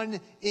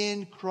one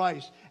in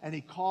Christ. And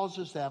He calls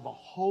us to have a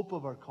hope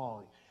of our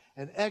calling,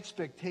 an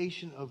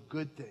expectation of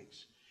good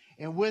things.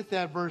 And with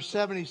that, verse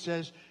 7, he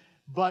says,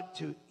 but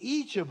to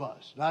each of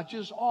us, not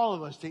just all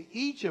of us, to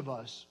each of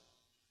us,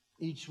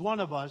 each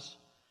one of us,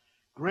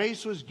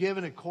 grace was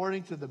given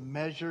according to the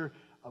measure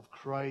of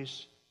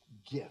Christ's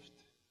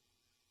gift.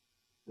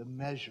 The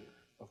measure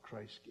of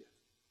Christ's gift.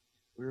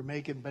 We were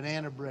making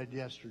banana bread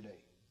yesterday.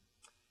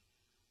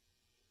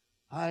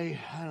 I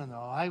don't know.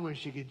 I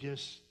wish you could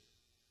just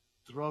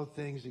throw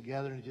things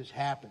together and it just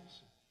happens.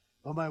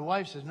 But my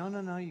wife says, no,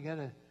 you got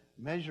to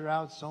measure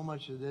out so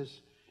much of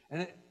this.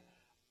 And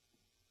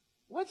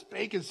what's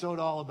baking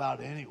soda all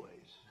about anyways?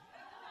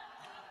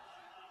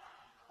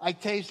 I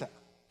taste it.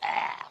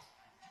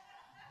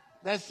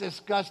 That's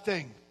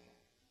disgusting.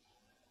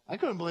 I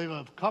couldn't believe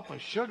a cup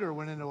of sugar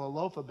went into a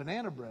loaf of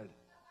banana bread.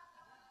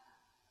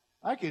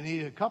 I can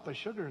eat a cup of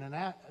sugar in not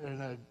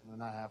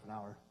half an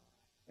hour.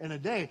 In a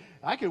day,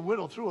 I could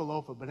whittle through a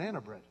loaf of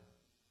banana bread.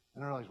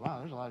 And I realized, wow,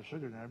 there's a lot of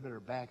sugar in there. I better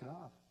back it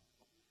off.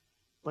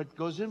 But it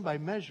goes in by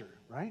measure,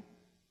 right?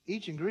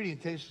 each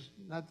ingredient tastes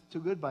not too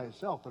good by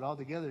itself, but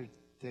altogether it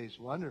tastes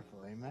wonderful.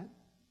 Amen?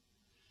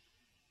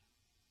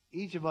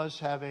 Each of us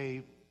have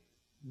a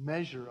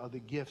measure of the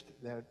gift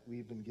that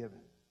we've been given.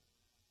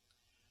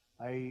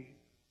 I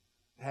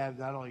have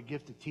not only a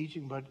gift of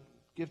teaching, but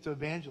gift of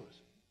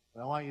evangelism.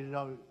 But I want you to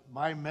know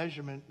my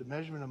measurement, the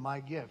measurement of my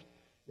gift,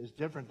 is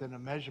different than the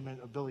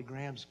measurement of Billy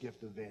Graham's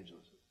gift of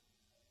evangelism.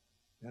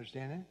 You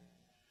understand that?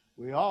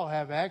 We all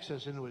have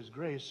access into His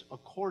grace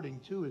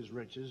according to His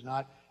riches,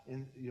 not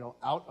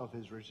out of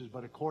His riches,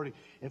 but according.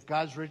 If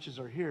God's riches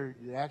are here,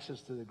 the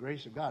access to the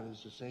grace of God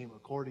is the same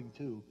according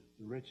to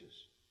the riches.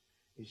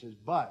 He says,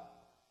 but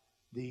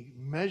the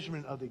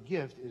measurement of the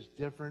gift is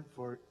different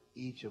for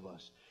each of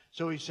us.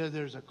 So he said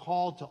there's a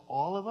call to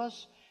all of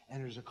us,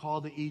 and there's a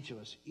call to each of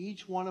us.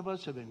 Each one of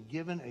us have been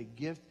given a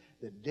gift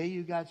the day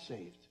you got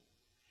saved.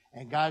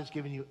 And God's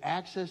given you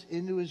access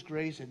into His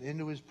grace and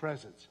into His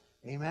presence.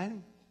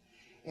 Amen?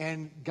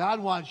 And God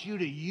wants you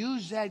to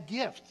use that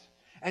gift.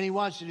 And He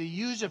wants you to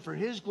use it for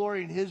His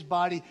glory and His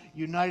body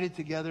united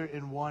together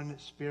in one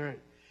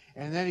spirit.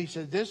 And then he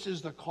said, this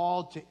is the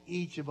call to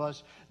each of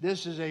us.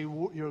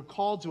 You're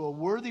called to a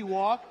worthy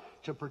walk,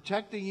 to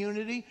protect the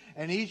unity,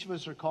 and each of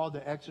us are called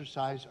to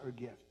exercise our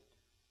gift.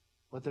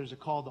 But there's a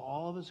call to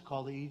all of us, a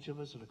call to each of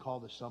us, and a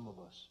call to some of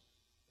us.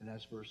 And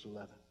that's verse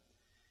 11.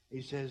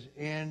 He says,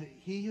 and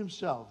He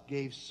Himself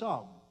gave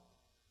some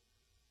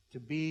to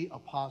be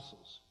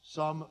apostles,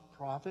 some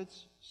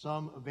prophets,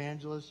 some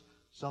evangelists,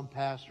 some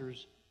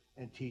pastors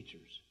and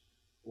teachers.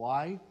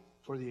 Why?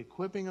 For the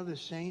equipping of the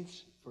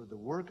saints, for the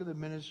work of the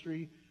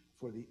ministry,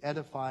 for the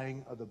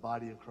edifying of the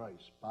body of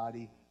Christ.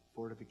 Body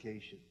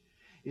fortification.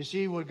 You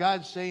see, what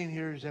God's saying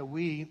here is that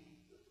we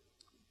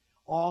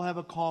all have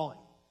a calling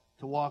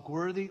to walk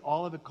worthy,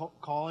 all have a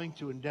calling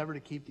to endeavor to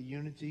keep the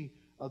unity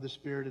of the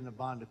Spirit in the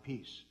bond of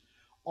peace.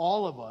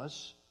 All of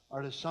us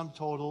are the sum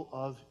total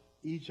of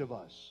each of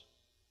us,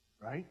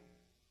 right?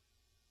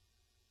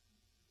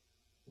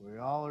 We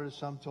all are the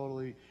sum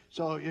total.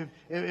 So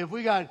if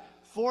we got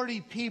 40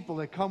 people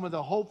that come with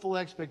a hopeful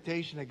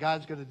expectation that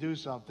God's going to do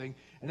something,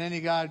 and then you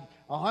got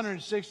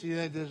 160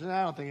 that says,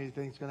 I don't think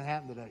anything's going to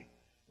happen today.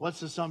 What's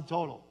the sum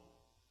total?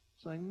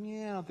 It's like,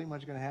 I don't think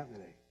much is going to happen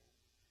today.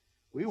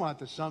 We want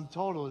the sum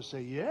total to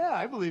say,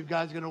 I believe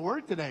God's going to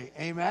work today.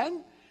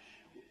 Amen?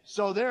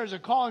 So there's a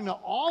calling to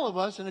all of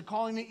us and a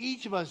calling to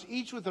each of us,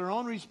 each with their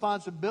own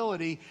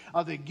responsibility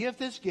of the gift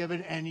that's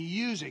given, and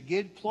use it.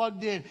 Get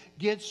plugged in.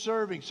 Get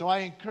serving. So I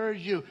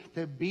encourage you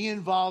to be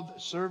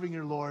involved serving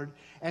your Lord.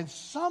 And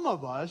some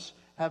of us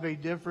have a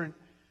different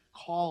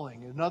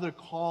calling, another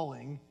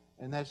calling,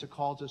 and that's a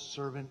call to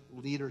servant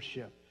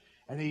leadership.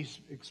 And he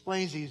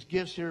explains these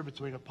gifts here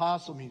between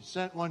apostle means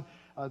sent one.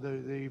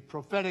 The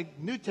prophetic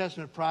New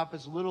Testament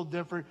prophet's a little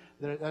different.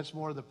 That's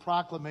more the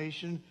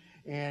proclamation.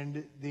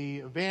 And the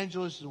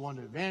evangelist is the one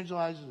that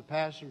evangelizes. The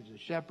pastor is the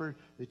shepherd.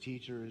 The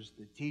teacher is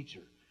the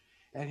teacher.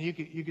 And you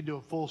could do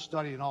a full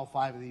study in all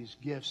 5 of these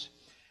gifts.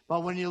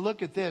 But when you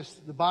look at this,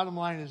 the bottom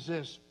line is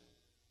this.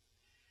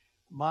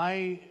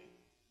 My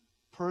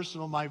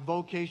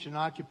vocation and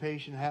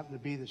occupation happen to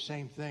be the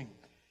same thing.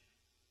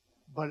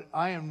 But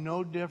I am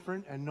no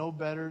different and no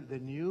better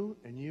than you,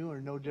 and you are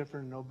no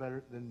different and no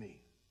better than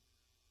me.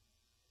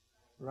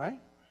 Right?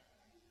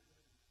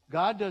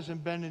 God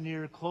doesn't bend an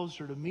ear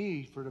closer to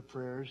me for the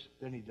prayers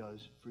than He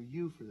does for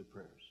you for the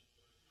prayers.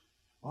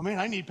 Well, man,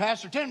 I need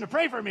Pastor Tim to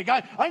pray for me.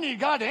 God, I need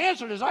God to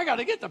answer this. I got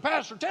to get to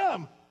Pastor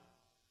Tim.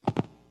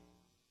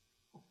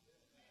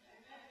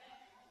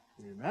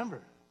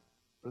 Remember,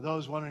 for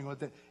those wondering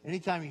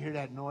anytime you hear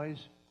that noise,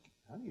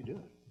 how do you do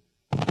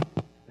it?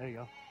 There you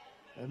go.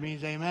 That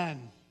means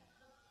amen.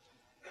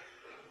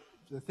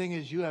 The thing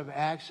is, you have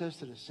access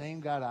to the same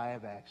God I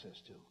have access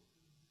to.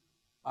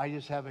 I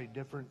just have a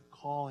different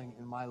calling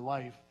in my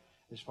life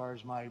as far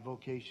as my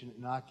vocation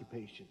and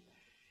occupation.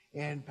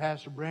 And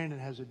Pastor Brandon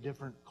has a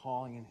different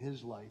calling in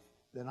his life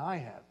than I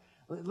have.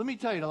 Let me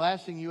tell you, the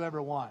last thing you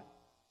ever want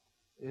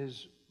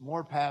is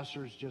more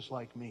pastors just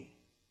like me.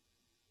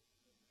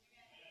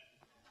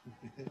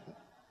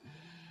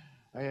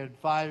 I had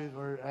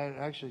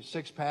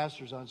 6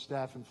 pastors on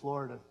staff in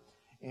Florida,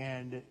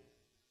 and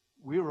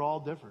we were all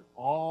different,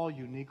 all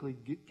uniquely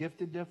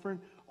gifted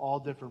different, all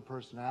different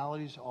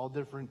personalities, all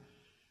different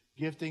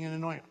gifting and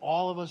anointing.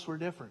 All of us were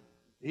different.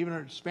 Even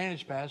our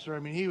Spanish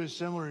pastor, he was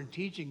similar in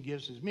teaching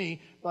gifts as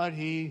me, but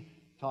he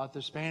taught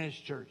the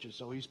Spanish churches,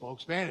 so he spoke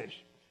Spanish.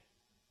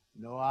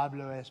 No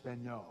hablo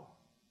español.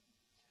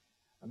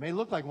 I may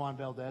look like Juan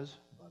Valdez,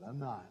 but I'm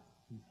not.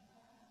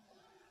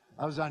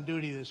 I was on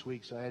duty this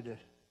week, so I had to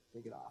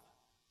take it off.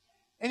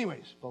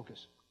 Anyways,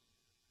 focus.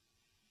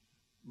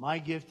 My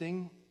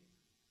gifting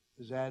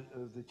is that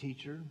of the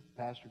teacher,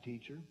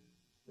 pastor-teacher,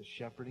 that's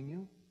shepherding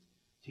you,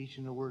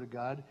 teaching the Word of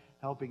God,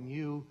 helping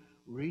you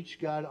reach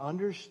God,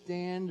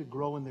 understand,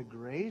 grow in the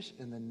grace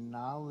and the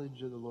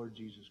knowledge of the Lord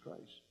Jesus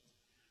Christ.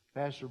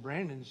 Pastor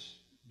Brandon's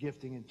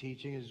gifting and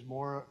teaching is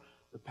more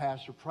the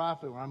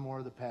pastor-prophet, where I'm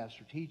more the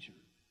pastor-teacher.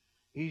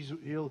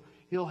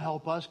 He'll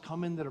help us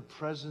come into the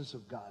presence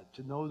of God,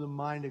 to know the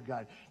mind of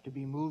God, to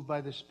be moved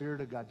by the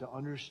Spirit of God, to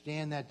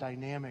understand that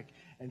dynamic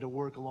and to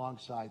work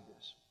alongside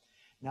this.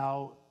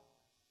 Now,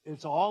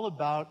 it's all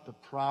about the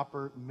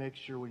proper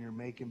mixture when you're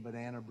making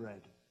banana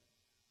bread,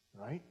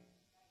 right?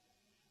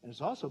 And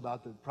it's also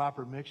about the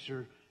proper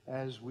mixture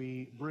as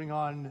we bring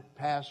on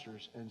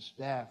pastors and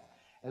staff,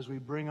 as we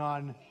bring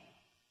on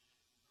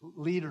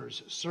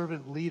leaders,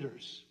 servant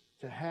leaders,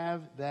 to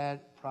have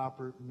that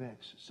proper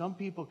mix. Some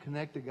people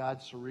connect to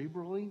God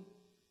cerebrally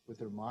with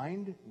their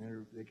mind,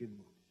 and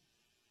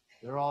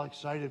they're all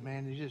excited,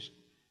 man.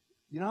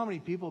 You know how many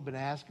people have been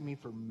asking me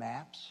for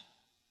maps?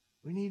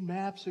 We need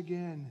maps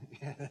again.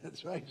 Yeah,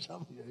 that's right.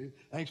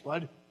 Thanks,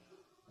 bud.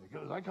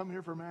 I come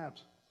here for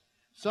maps.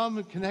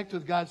 Some connect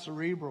with God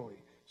cerebrally.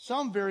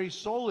 Some very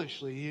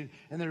soulishly,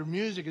 and their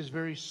music is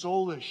very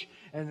soulish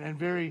and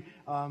very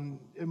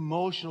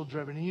emotional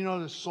driven. And you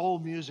know the soul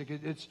music,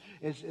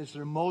 it's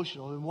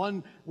emotional.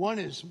 And one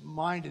is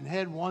mind and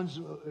head, one's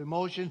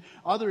emotion,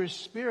 other is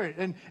spirit.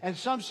 And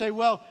some say,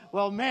 well,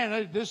 man,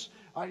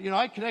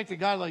 I connect to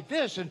God like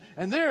this,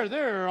 and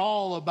they're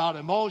all about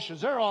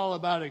emotions, they're all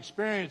about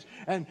experience,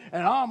 and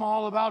I'm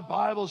all about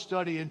Bible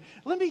study. And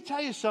let me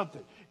tell you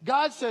something.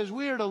 God says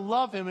we are to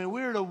love Him and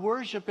we are to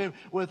worship Him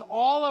with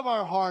all of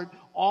our heart,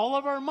 all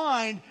of our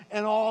mind,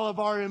 and all of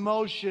our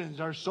emotions,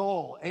 our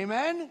soul.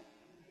 Amen?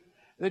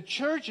 The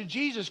church of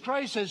Jesus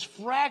Christ has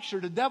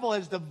fractured. The devil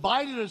has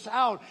divided us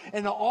out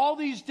into all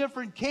these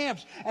different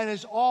camps, and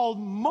it's all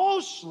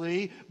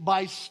mostly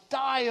by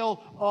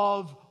style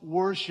of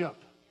worship.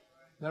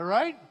 Is that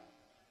right?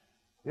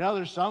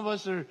 There's some of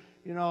us that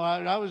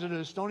are, I was at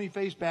a Stony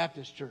Face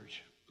Baptist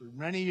church for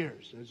many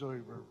years.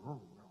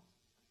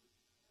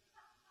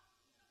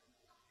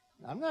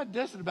 I'm not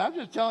dissing about it. I'm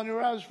just telling you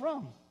where I was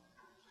from.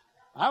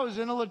 I was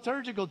in a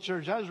liturgical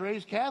church. I was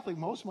raised Catholic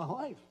most of my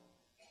life.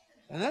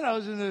 And then I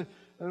was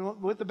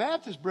with the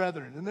Baptist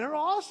brethren, and they're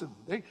awesome.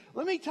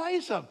 Let me tell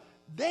you something.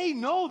 They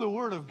know the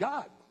Word of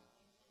God.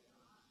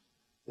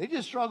 They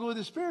just struggle with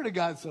the Spirit of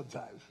God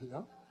sometimes,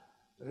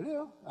 They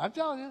do. I'm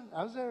telling you,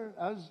 I was there.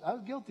 I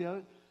was guilty of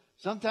it.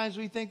 Sometimes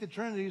we think the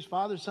Trinity is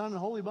Father, Son, and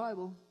Holy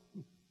Bible.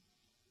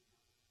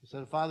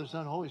 Instead of Father,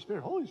 Son, and Holy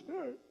Spirit. Holy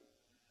Spirit.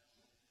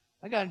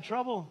 I got in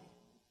trouble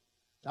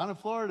down in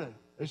Florida.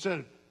 They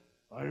said,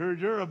 I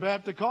heard you're a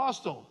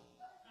Baptist-costal.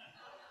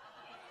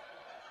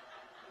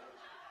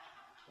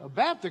 A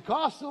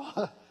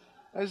Baptist-costal?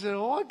 I said,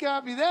 well, what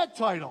got me that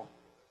title?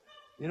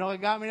 You know what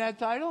got me that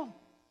title?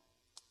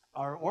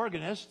 Our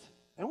organist.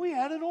 And we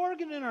had an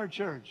organ in our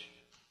church.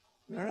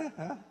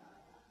 Matter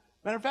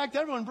of fact,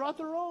 everyone brought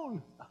their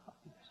own.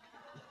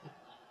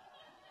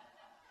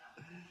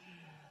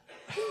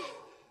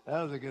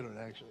 That was a good one,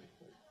 actually.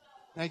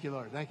 Thank you,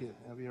 Lord. Thank you.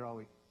 I'll be here all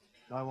week.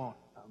 No, I won't.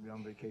 I'll be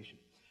on vacation.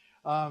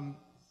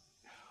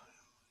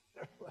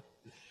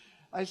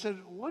 I said,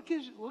 what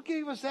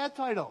gave us that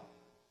title?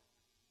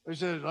 They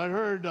said, I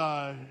heard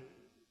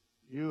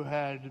you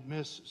had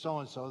Miss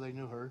So-and-so, they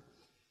knew her,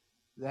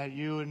 that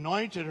you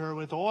anointed her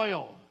with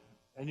oil,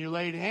 and you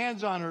laid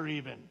hands on her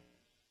even,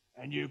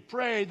 and you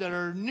prayed that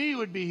her knee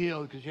would be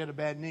healed because she had a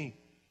bad knee.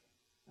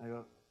 I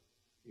go,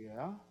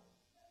 yeah?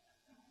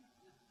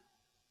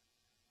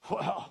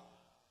 Well,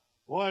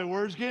 boy,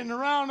 word's getting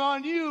around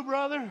on you,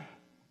 brother.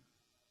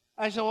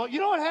 I said, well, you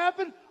know what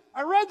happened?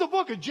 I read the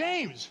book of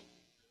James.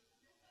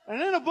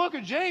 And in the book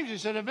of James, he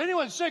said, if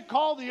anyone's sick,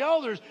 call the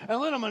elders and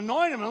let them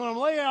anoint them and let them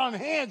lay on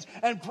hands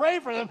and pray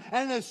for them,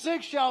 and the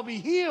sick shall be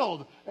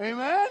healed.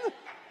 Amen?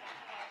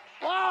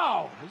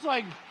 Wow. It's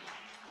like,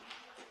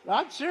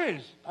 I'm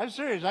serious.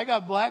 I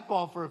got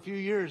blackballed for a few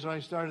years when I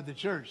started the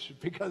church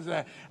because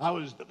I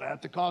was the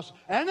Baptist.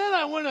 And then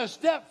I went a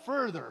step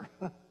further.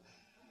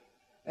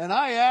 And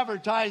I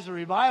advertised the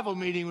revival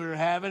meeting we were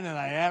having, and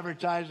I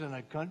advertised on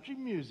a country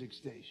music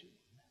station.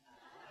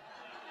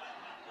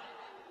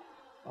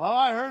 Oh,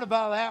 I heard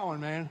about that one,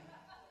 man.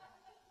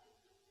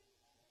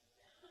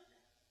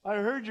 I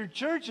heard your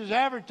church is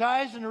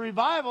advertising a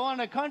revival on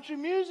a country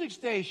music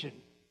station.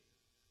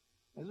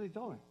 That's what he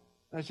told me.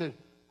 I said,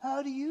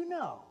 how do you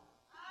know?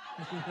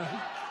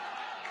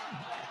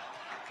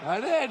 I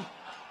did.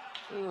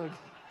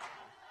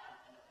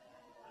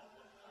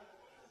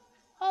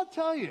 I'll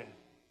tell you.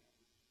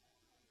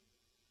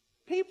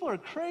 People are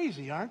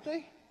crazy, aren't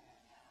they?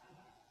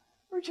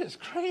 We're just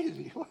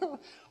crazy. What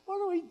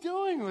are we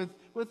doing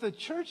with the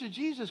Church of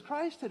Jesus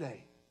Christ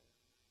today?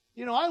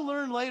 I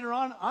learned later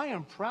on, I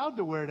am proud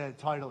to wear that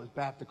title as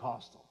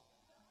Baptist-costal.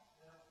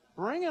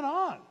 Bring it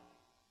on.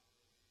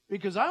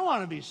 Because I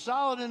want to be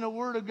solid in the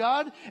Word of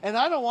God, and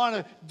I don't want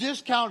to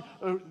discount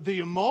the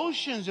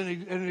emotions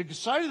and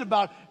excited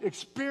about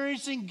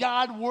experiencing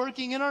God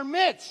working in our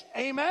midst.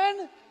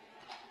 Amen?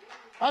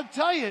 I'll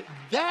tell you,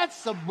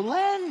 that's the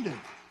blend.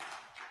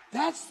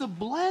 That's the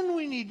blend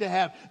we need to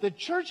have. The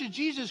Church of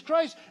Jesus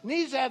Christ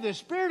needs to have the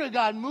Spirit of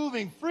God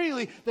moving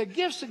freely, the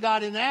gifts of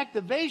God in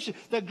activation,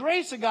 the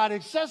grace of God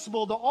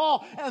accessible to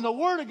all, and the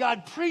Word of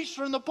God preached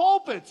from the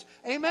pulpits.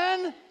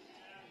 Amen?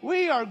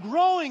 We are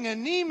growing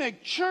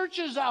anemic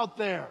churches out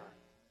there.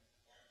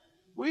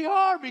 We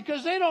are,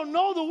 because they don't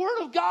know the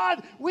Word of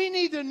God. We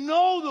need to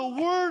know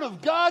the Word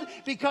of God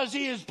because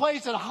He has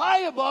placed it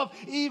high above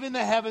even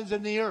the heavens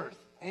and the earth.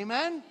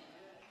 Amen?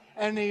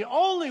 And the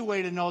only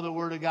way to know the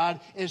Word of God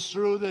is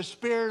through the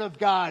Spirit of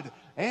God.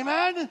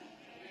 Amen?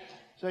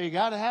 So you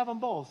got to have them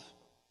both.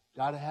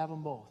 Got to have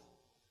them both.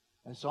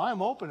 And so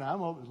I'm open.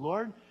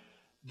 Lord,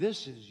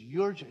 this is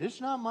your church.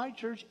 It's not my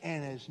church,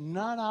 and it's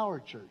not our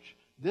church.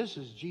 This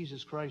is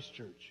Jesus Christ's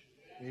church.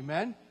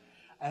 Amen?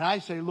 And I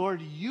say,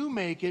 Lord, you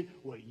make it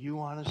what you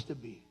want us to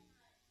be.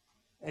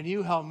 And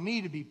you help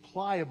me to be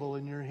pliable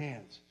in your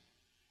hands.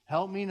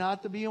 Help me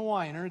not to be a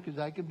whiner, because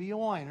I could be a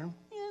whiner.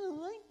 Yeah, I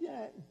don't like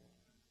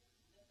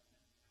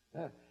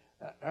that.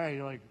 All right,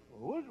 you're like,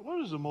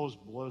 what is the most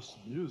blessed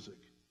music?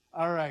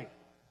 All right,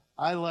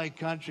 I like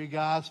country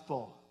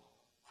gospel.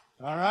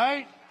 All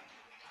right?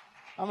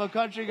 I'm a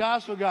country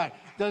gospel guy.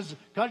 Does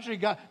country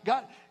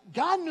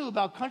God knew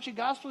about country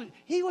gospel.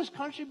 He was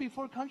country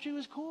before country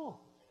was cool.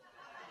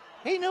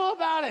 He knew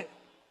about it.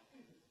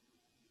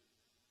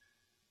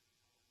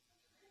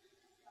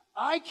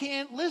 I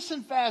can't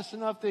listen fast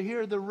enough to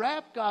hear the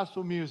rap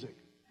gospel music.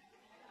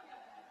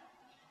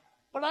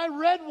 But I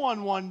read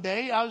one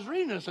day. I was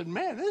reading it. I said,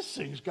 man, this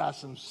thing's got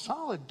some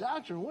solid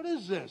doctrine. What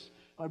is this?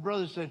 My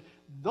brother said,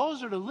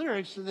 those are the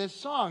lyrics to this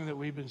song that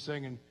we've been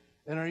singing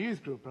in our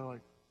youth group. And I'm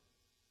like,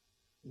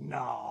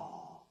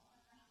 no.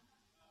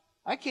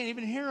 I can't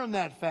even hear them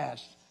that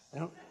fast.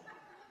 And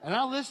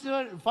I listen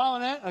to it and follow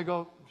that. I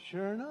go,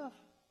 sure enough.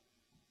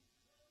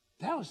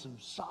 That was some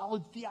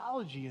solid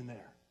theology in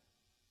there.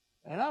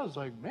 And I was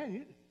like,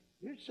 man,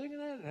 you're singing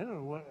that? I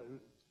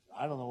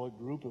don't know what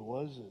group it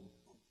was,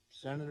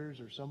 senators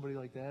or somebody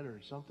like that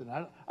or something.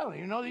 I don't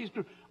even know these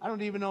groups. I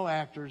don't even know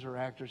actors or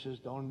actresses.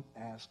 Don't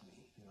ask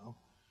me,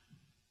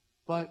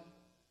 But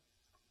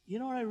you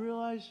know what I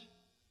realized?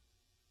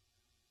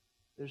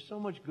 There's so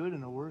much good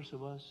in the worst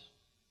of us,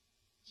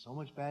 so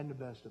much bad in the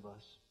best of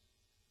us,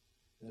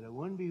 that it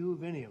wouldn't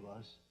behoove any of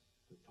us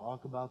to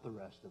talk about the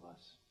rest of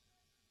us.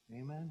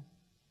 Amen?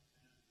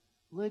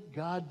 Let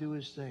God do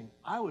His thing.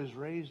 I was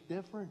raised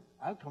different.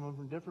 I'm coming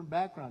from different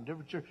background,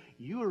 different church.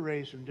 You were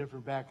raised from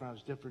different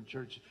backgrounds, different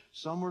churches.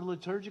 Some were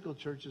liturgical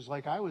churches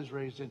like I was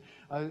raised in.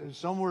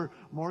 Some were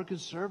more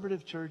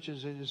conservative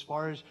churches as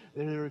far as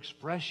their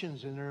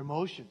expressions and their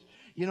emotions.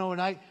 When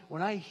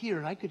I hear,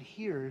 and I could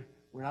hear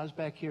when I was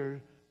back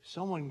here,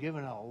 someone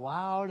giving a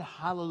loud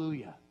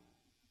hallelujah.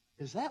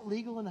 Is that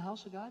legal in the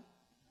house of God?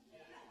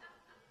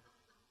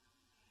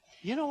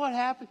 You know what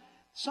happened?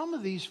 Some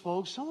of these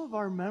folks, some of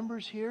our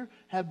members here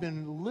have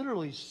been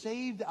literally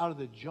saved out of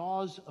the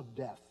jaws of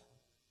death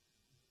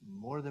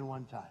more than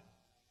one time.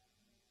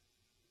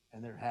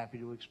 And they're happy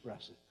to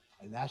express it.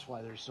 And that's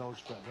why they're so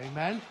expressed.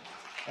 Amen?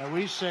 And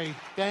we say,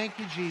 thank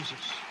you, Jesus.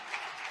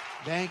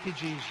 Thank you,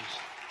 Jesus.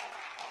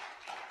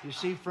 You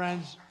see,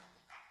 friends,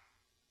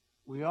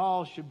 we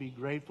all should be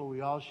grateful.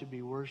 We all should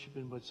be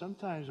worshiping. But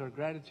sometimes our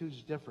gratitude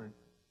is different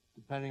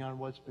depending on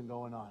what's been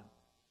going on.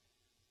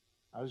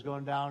 I was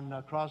going down,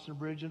 crossing a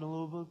bridge in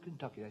Louisville,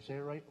 Kentucky. Did I say it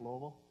right?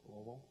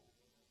 Louisville?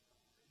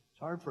 It's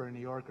hard for a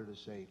New Yorker to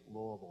say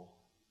Louisville.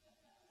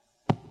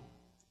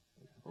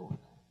 Oh.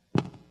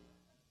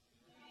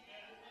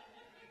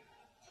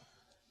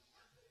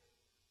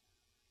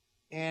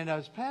 And I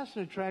was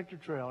passing a tractor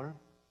trailer,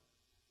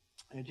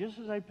 and just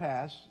as I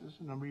passed, this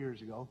is a number of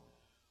years ago,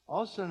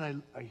 all of a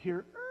sudden I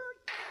hear,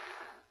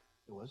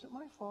 it wasn't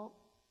my fault.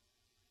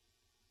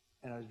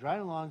 And I was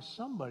driving along,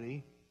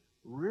 somebody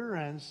rear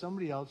ends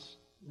somebody else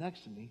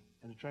next to me,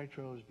 and the track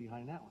trailer was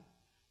behind that one.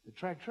 The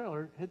track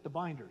trailer hit the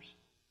binders.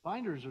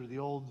 Binders are the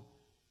old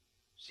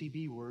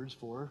CB words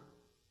for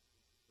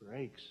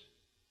brakes.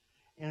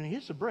 And when it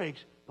hits the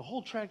brakes, the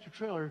whole tractor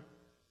trailer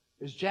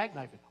is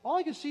jackknifing. All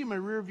I can see in my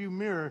rearview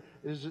mirror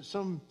is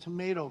some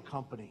tomato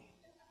company.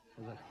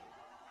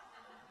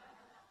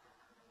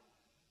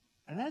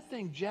 And that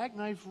thing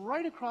jackknifed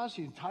right across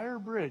the entire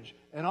bridge,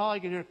 and all I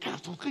could hear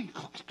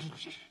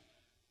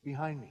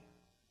behind me.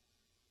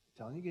 I'm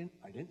telling you again,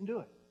 I didn't do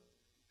it.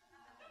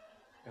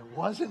 It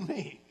wasn't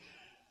me.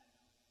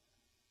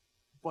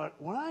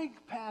 But when I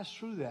passed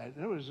through that,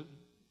 there was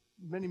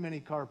many,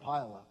 many car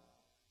pileup.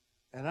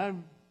 And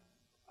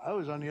I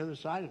was on the other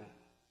side of it.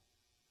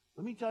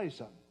 Let me tell you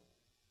something.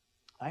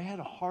 I had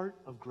a heart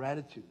of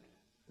gratitude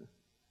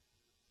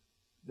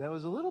that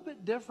was a little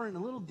bit different, a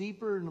little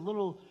deeper, and a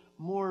little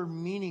more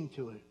meaning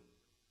to it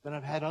than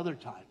I've had other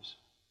times.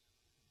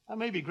 I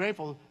may be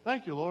grateful.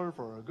 Thank you, Lord,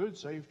 for a good,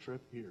 safe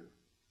trip here.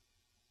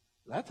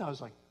 That time I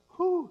was like,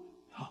 whoo.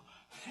 Oh,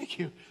 thank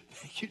you,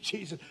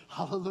 Jesus.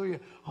 Hallelujah.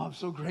 Oh, I'm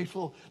so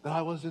grateful that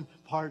I wasn't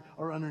part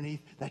or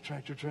underneath that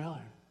tractor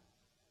trailer.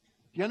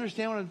 Do you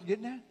understand what I'm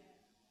getting at?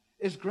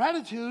 It's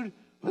gratitude,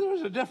 but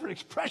there's a different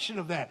expression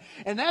of that.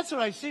 And that's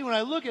what I see when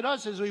I look at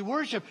us as we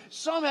worship.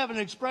 Some have an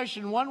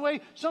expression one way,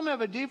 some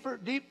have a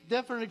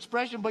different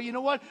expression. But you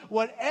know what?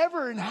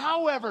 Whatever and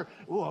however,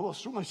 I will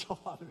throw myself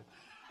out of it.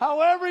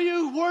 However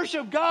you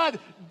worship God,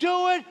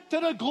 do it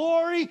to the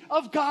glory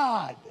of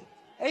God.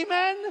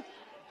 Amen?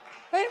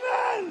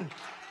 Amen.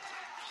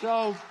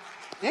 So,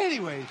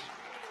 anyways,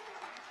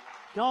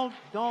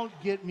 Don't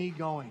get me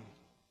going.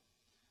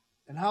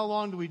 And how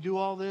long do we do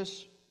all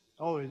this?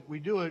 Oh, we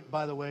do it,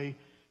 by the way,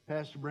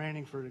 Pastor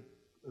Branding, for the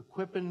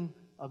equipping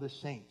of the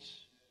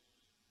saints.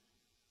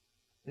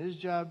 His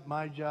job,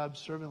 my job,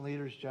 servant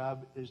leader's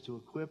job is to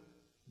equip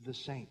the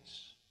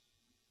saints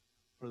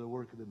for the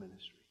work of the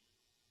ministry.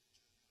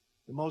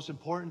 The most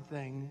important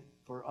thing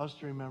for us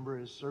to remember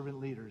as servant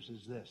leaders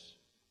is this: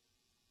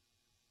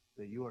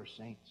 that you are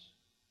saints.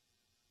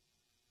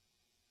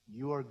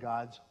 You are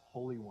God's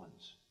holy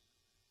ones.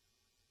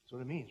 That's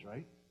what it means,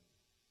 right?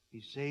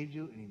 He saved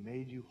you and He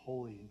made you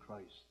holy in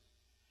Christ.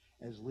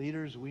 As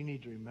leaders, we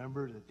need to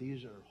remember that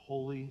these are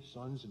holy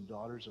sons and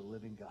daughters of the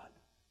living God.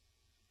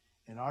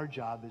 And our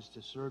job is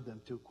to serve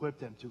them, to equip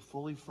them, to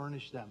fully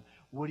furnish them.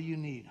 What do you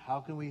need? How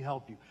can we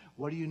help you?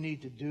 What do you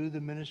need to do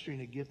the ministry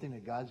and the gifting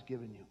that God's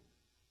given you?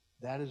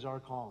 That is our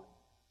calling,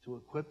 to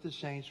equip the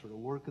saints for the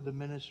work of the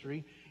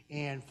ministry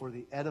and for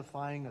the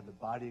edifying of the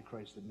body of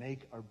Christ, to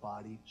make our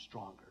body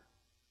stronger.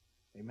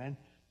 Amen?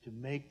 To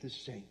make the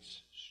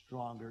saints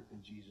stronger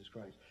in Jesus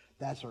Christ.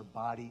 That's our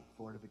body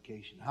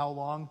fortification. How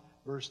long?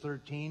 Verse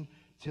 13,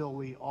 till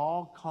we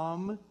all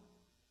come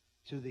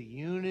to the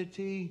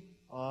unity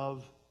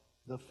of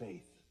the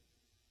faith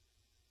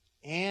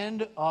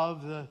and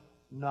of the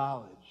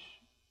knowledge.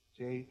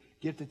 See,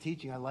 gift of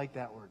teaching, I like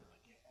that word.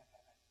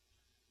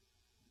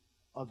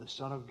 Of the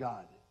Son of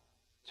God.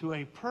 To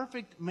a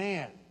perfect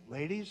man.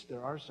 Ladies,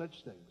 there are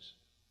such things.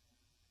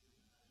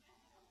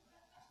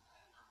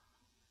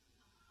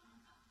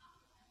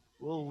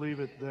 We'll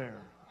leave it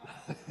there.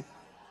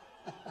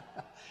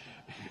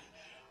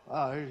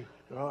 I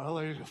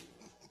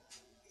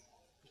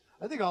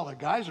think all the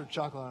guys are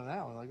chuckling on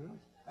that one. Like,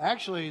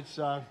 actually, it's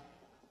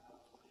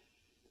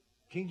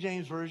King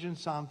James Version,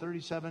 Psalm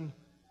 37,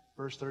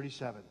 verse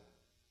 37.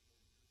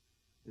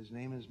 His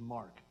name is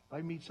Mark. If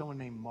I meet someone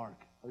named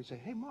Mark, I would say,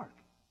 "Hey, Mark,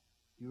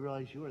 you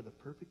realize you are the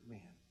perfect man."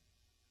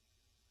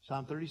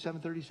 Psalm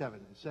 37, 37.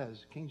 It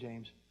says, King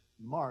James,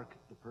 Mark,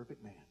 the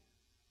perfect man.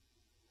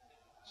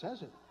 It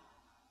says it.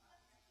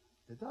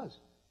 It does.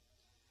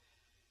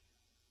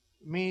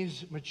 It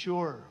means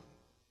mature.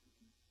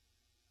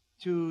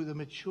 To the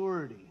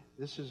maturity.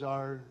 This is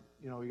our,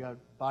 we got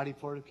body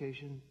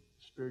fortification,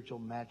 spiritual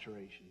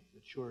maturation,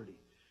 maturity.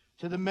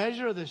 To the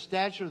measure of the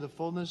stature of the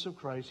fullness of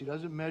Christ. He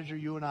doesn't measure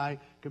you and I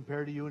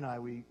compared to you and I.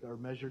 We are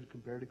measured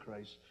compared to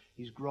Christ.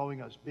 He's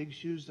growing us. Big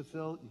shoes to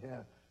fill?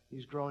 Yeah.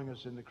 He's growing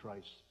us into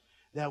Christ.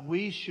 That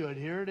we should,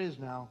 here it is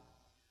now,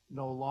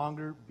 no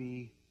longer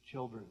be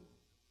children.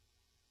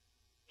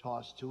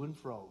 Tossed to and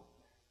fro.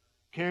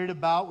 Carried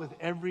about with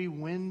every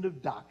wind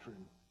of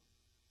doctrine.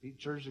 The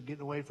church are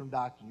getting away from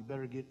doctrine. You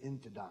better get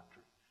into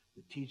doctrine.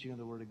 The teaching of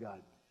the Word of God.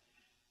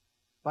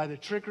 By the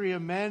trickery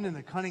of men and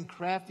the cunning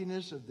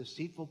craftiness of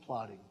deceitful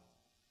plotting.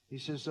 He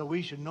says, so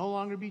we should no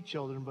longer be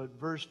children, but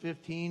verse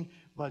 15,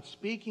 but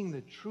speaking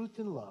the truth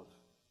in love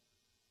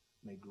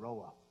may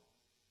grow up.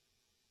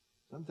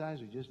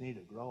 Sometimes we just need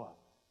to grow up.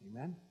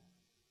 Amen?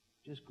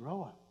 Just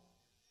grow up.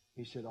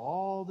 He said,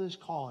 all this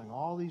calling,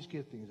 all these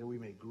giftings, that we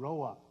may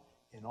grow up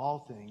in all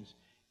things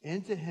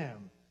into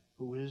Him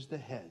who is the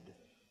head,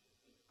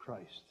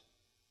 Christ.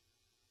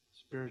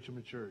 Spiritual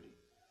maturity.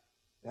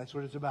 That's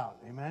what it's about.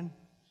 Amen?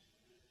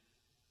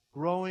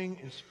 Growing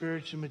in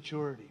spiritual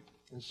maturity.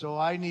 And so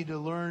I need to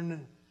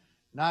learn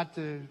not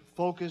to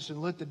focus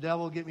and let the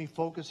devil get me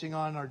focusing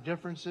on our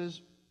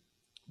differences,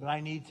 but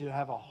I need to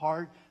have a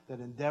heart that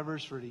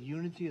endeavors for the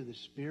unity of the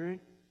Spirit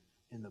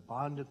in the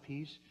bond of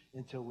peace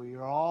until we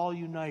are all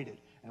united.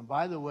 And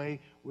by the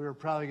way, we're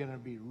probably going to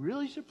be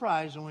really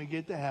surprised when we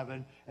get to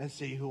heaven and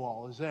see who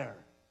all is there.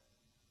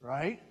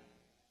 Right?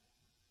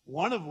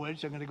 One of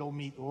which I'm going to go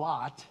meet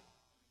Lot.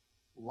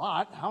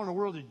 Lot, how in the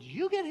world did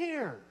you get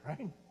here?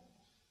 Right?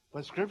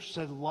 But Scripture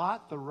said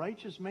Lot, the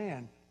righteous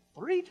man,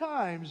 3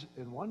 times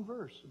in one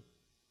verse.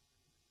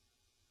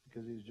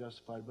 Because he was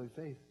justified by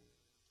faith.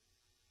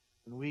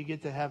 When we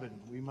get to heaven,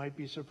 we might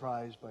be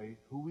surprised by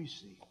who we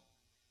see.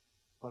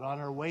 But on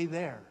our way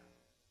there,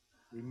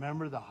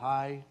 remember the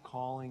high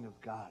calling of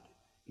God.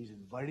 He's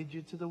invited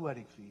you to the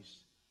wedding feast.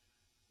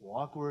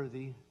 Walk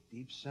worthy,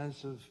 deep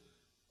sense of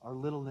our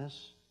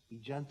littleness. Be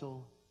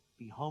gentle,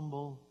 be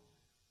humble,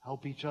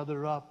 help each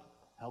other up,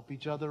 help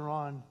each other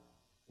on.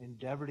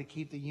 Endeavor to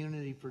keep the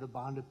unity for the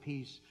bond of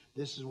peace.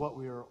 This is what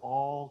we are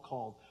all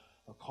called.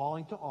 A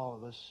calling to all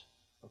of us,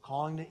 a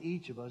calling to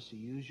each of us to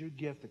use your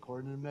gift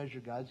according to the measure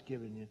God's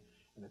given you,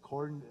 and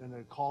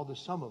a call to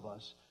some of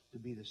us to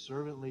be the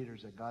servant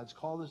leaders that God's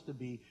called us to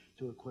be,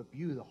 to equip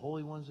you, the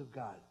holy ones of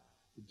God,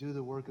 to do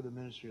the work of the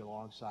ministry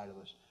alongside of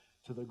us,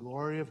 to the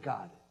glory of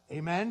God.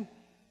 Amen?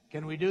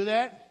 Can we do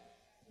that?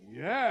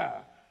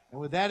 Yeah. And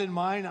with that in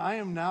mind, I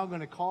am now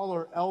going to call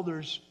our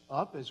elders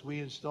up as we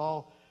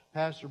install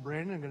Pastor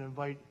Brandon. I'm going to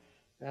invite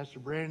Pastor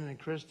Brandon and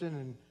Kristen,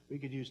 and we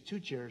could use 2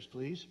 chairs,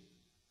 please.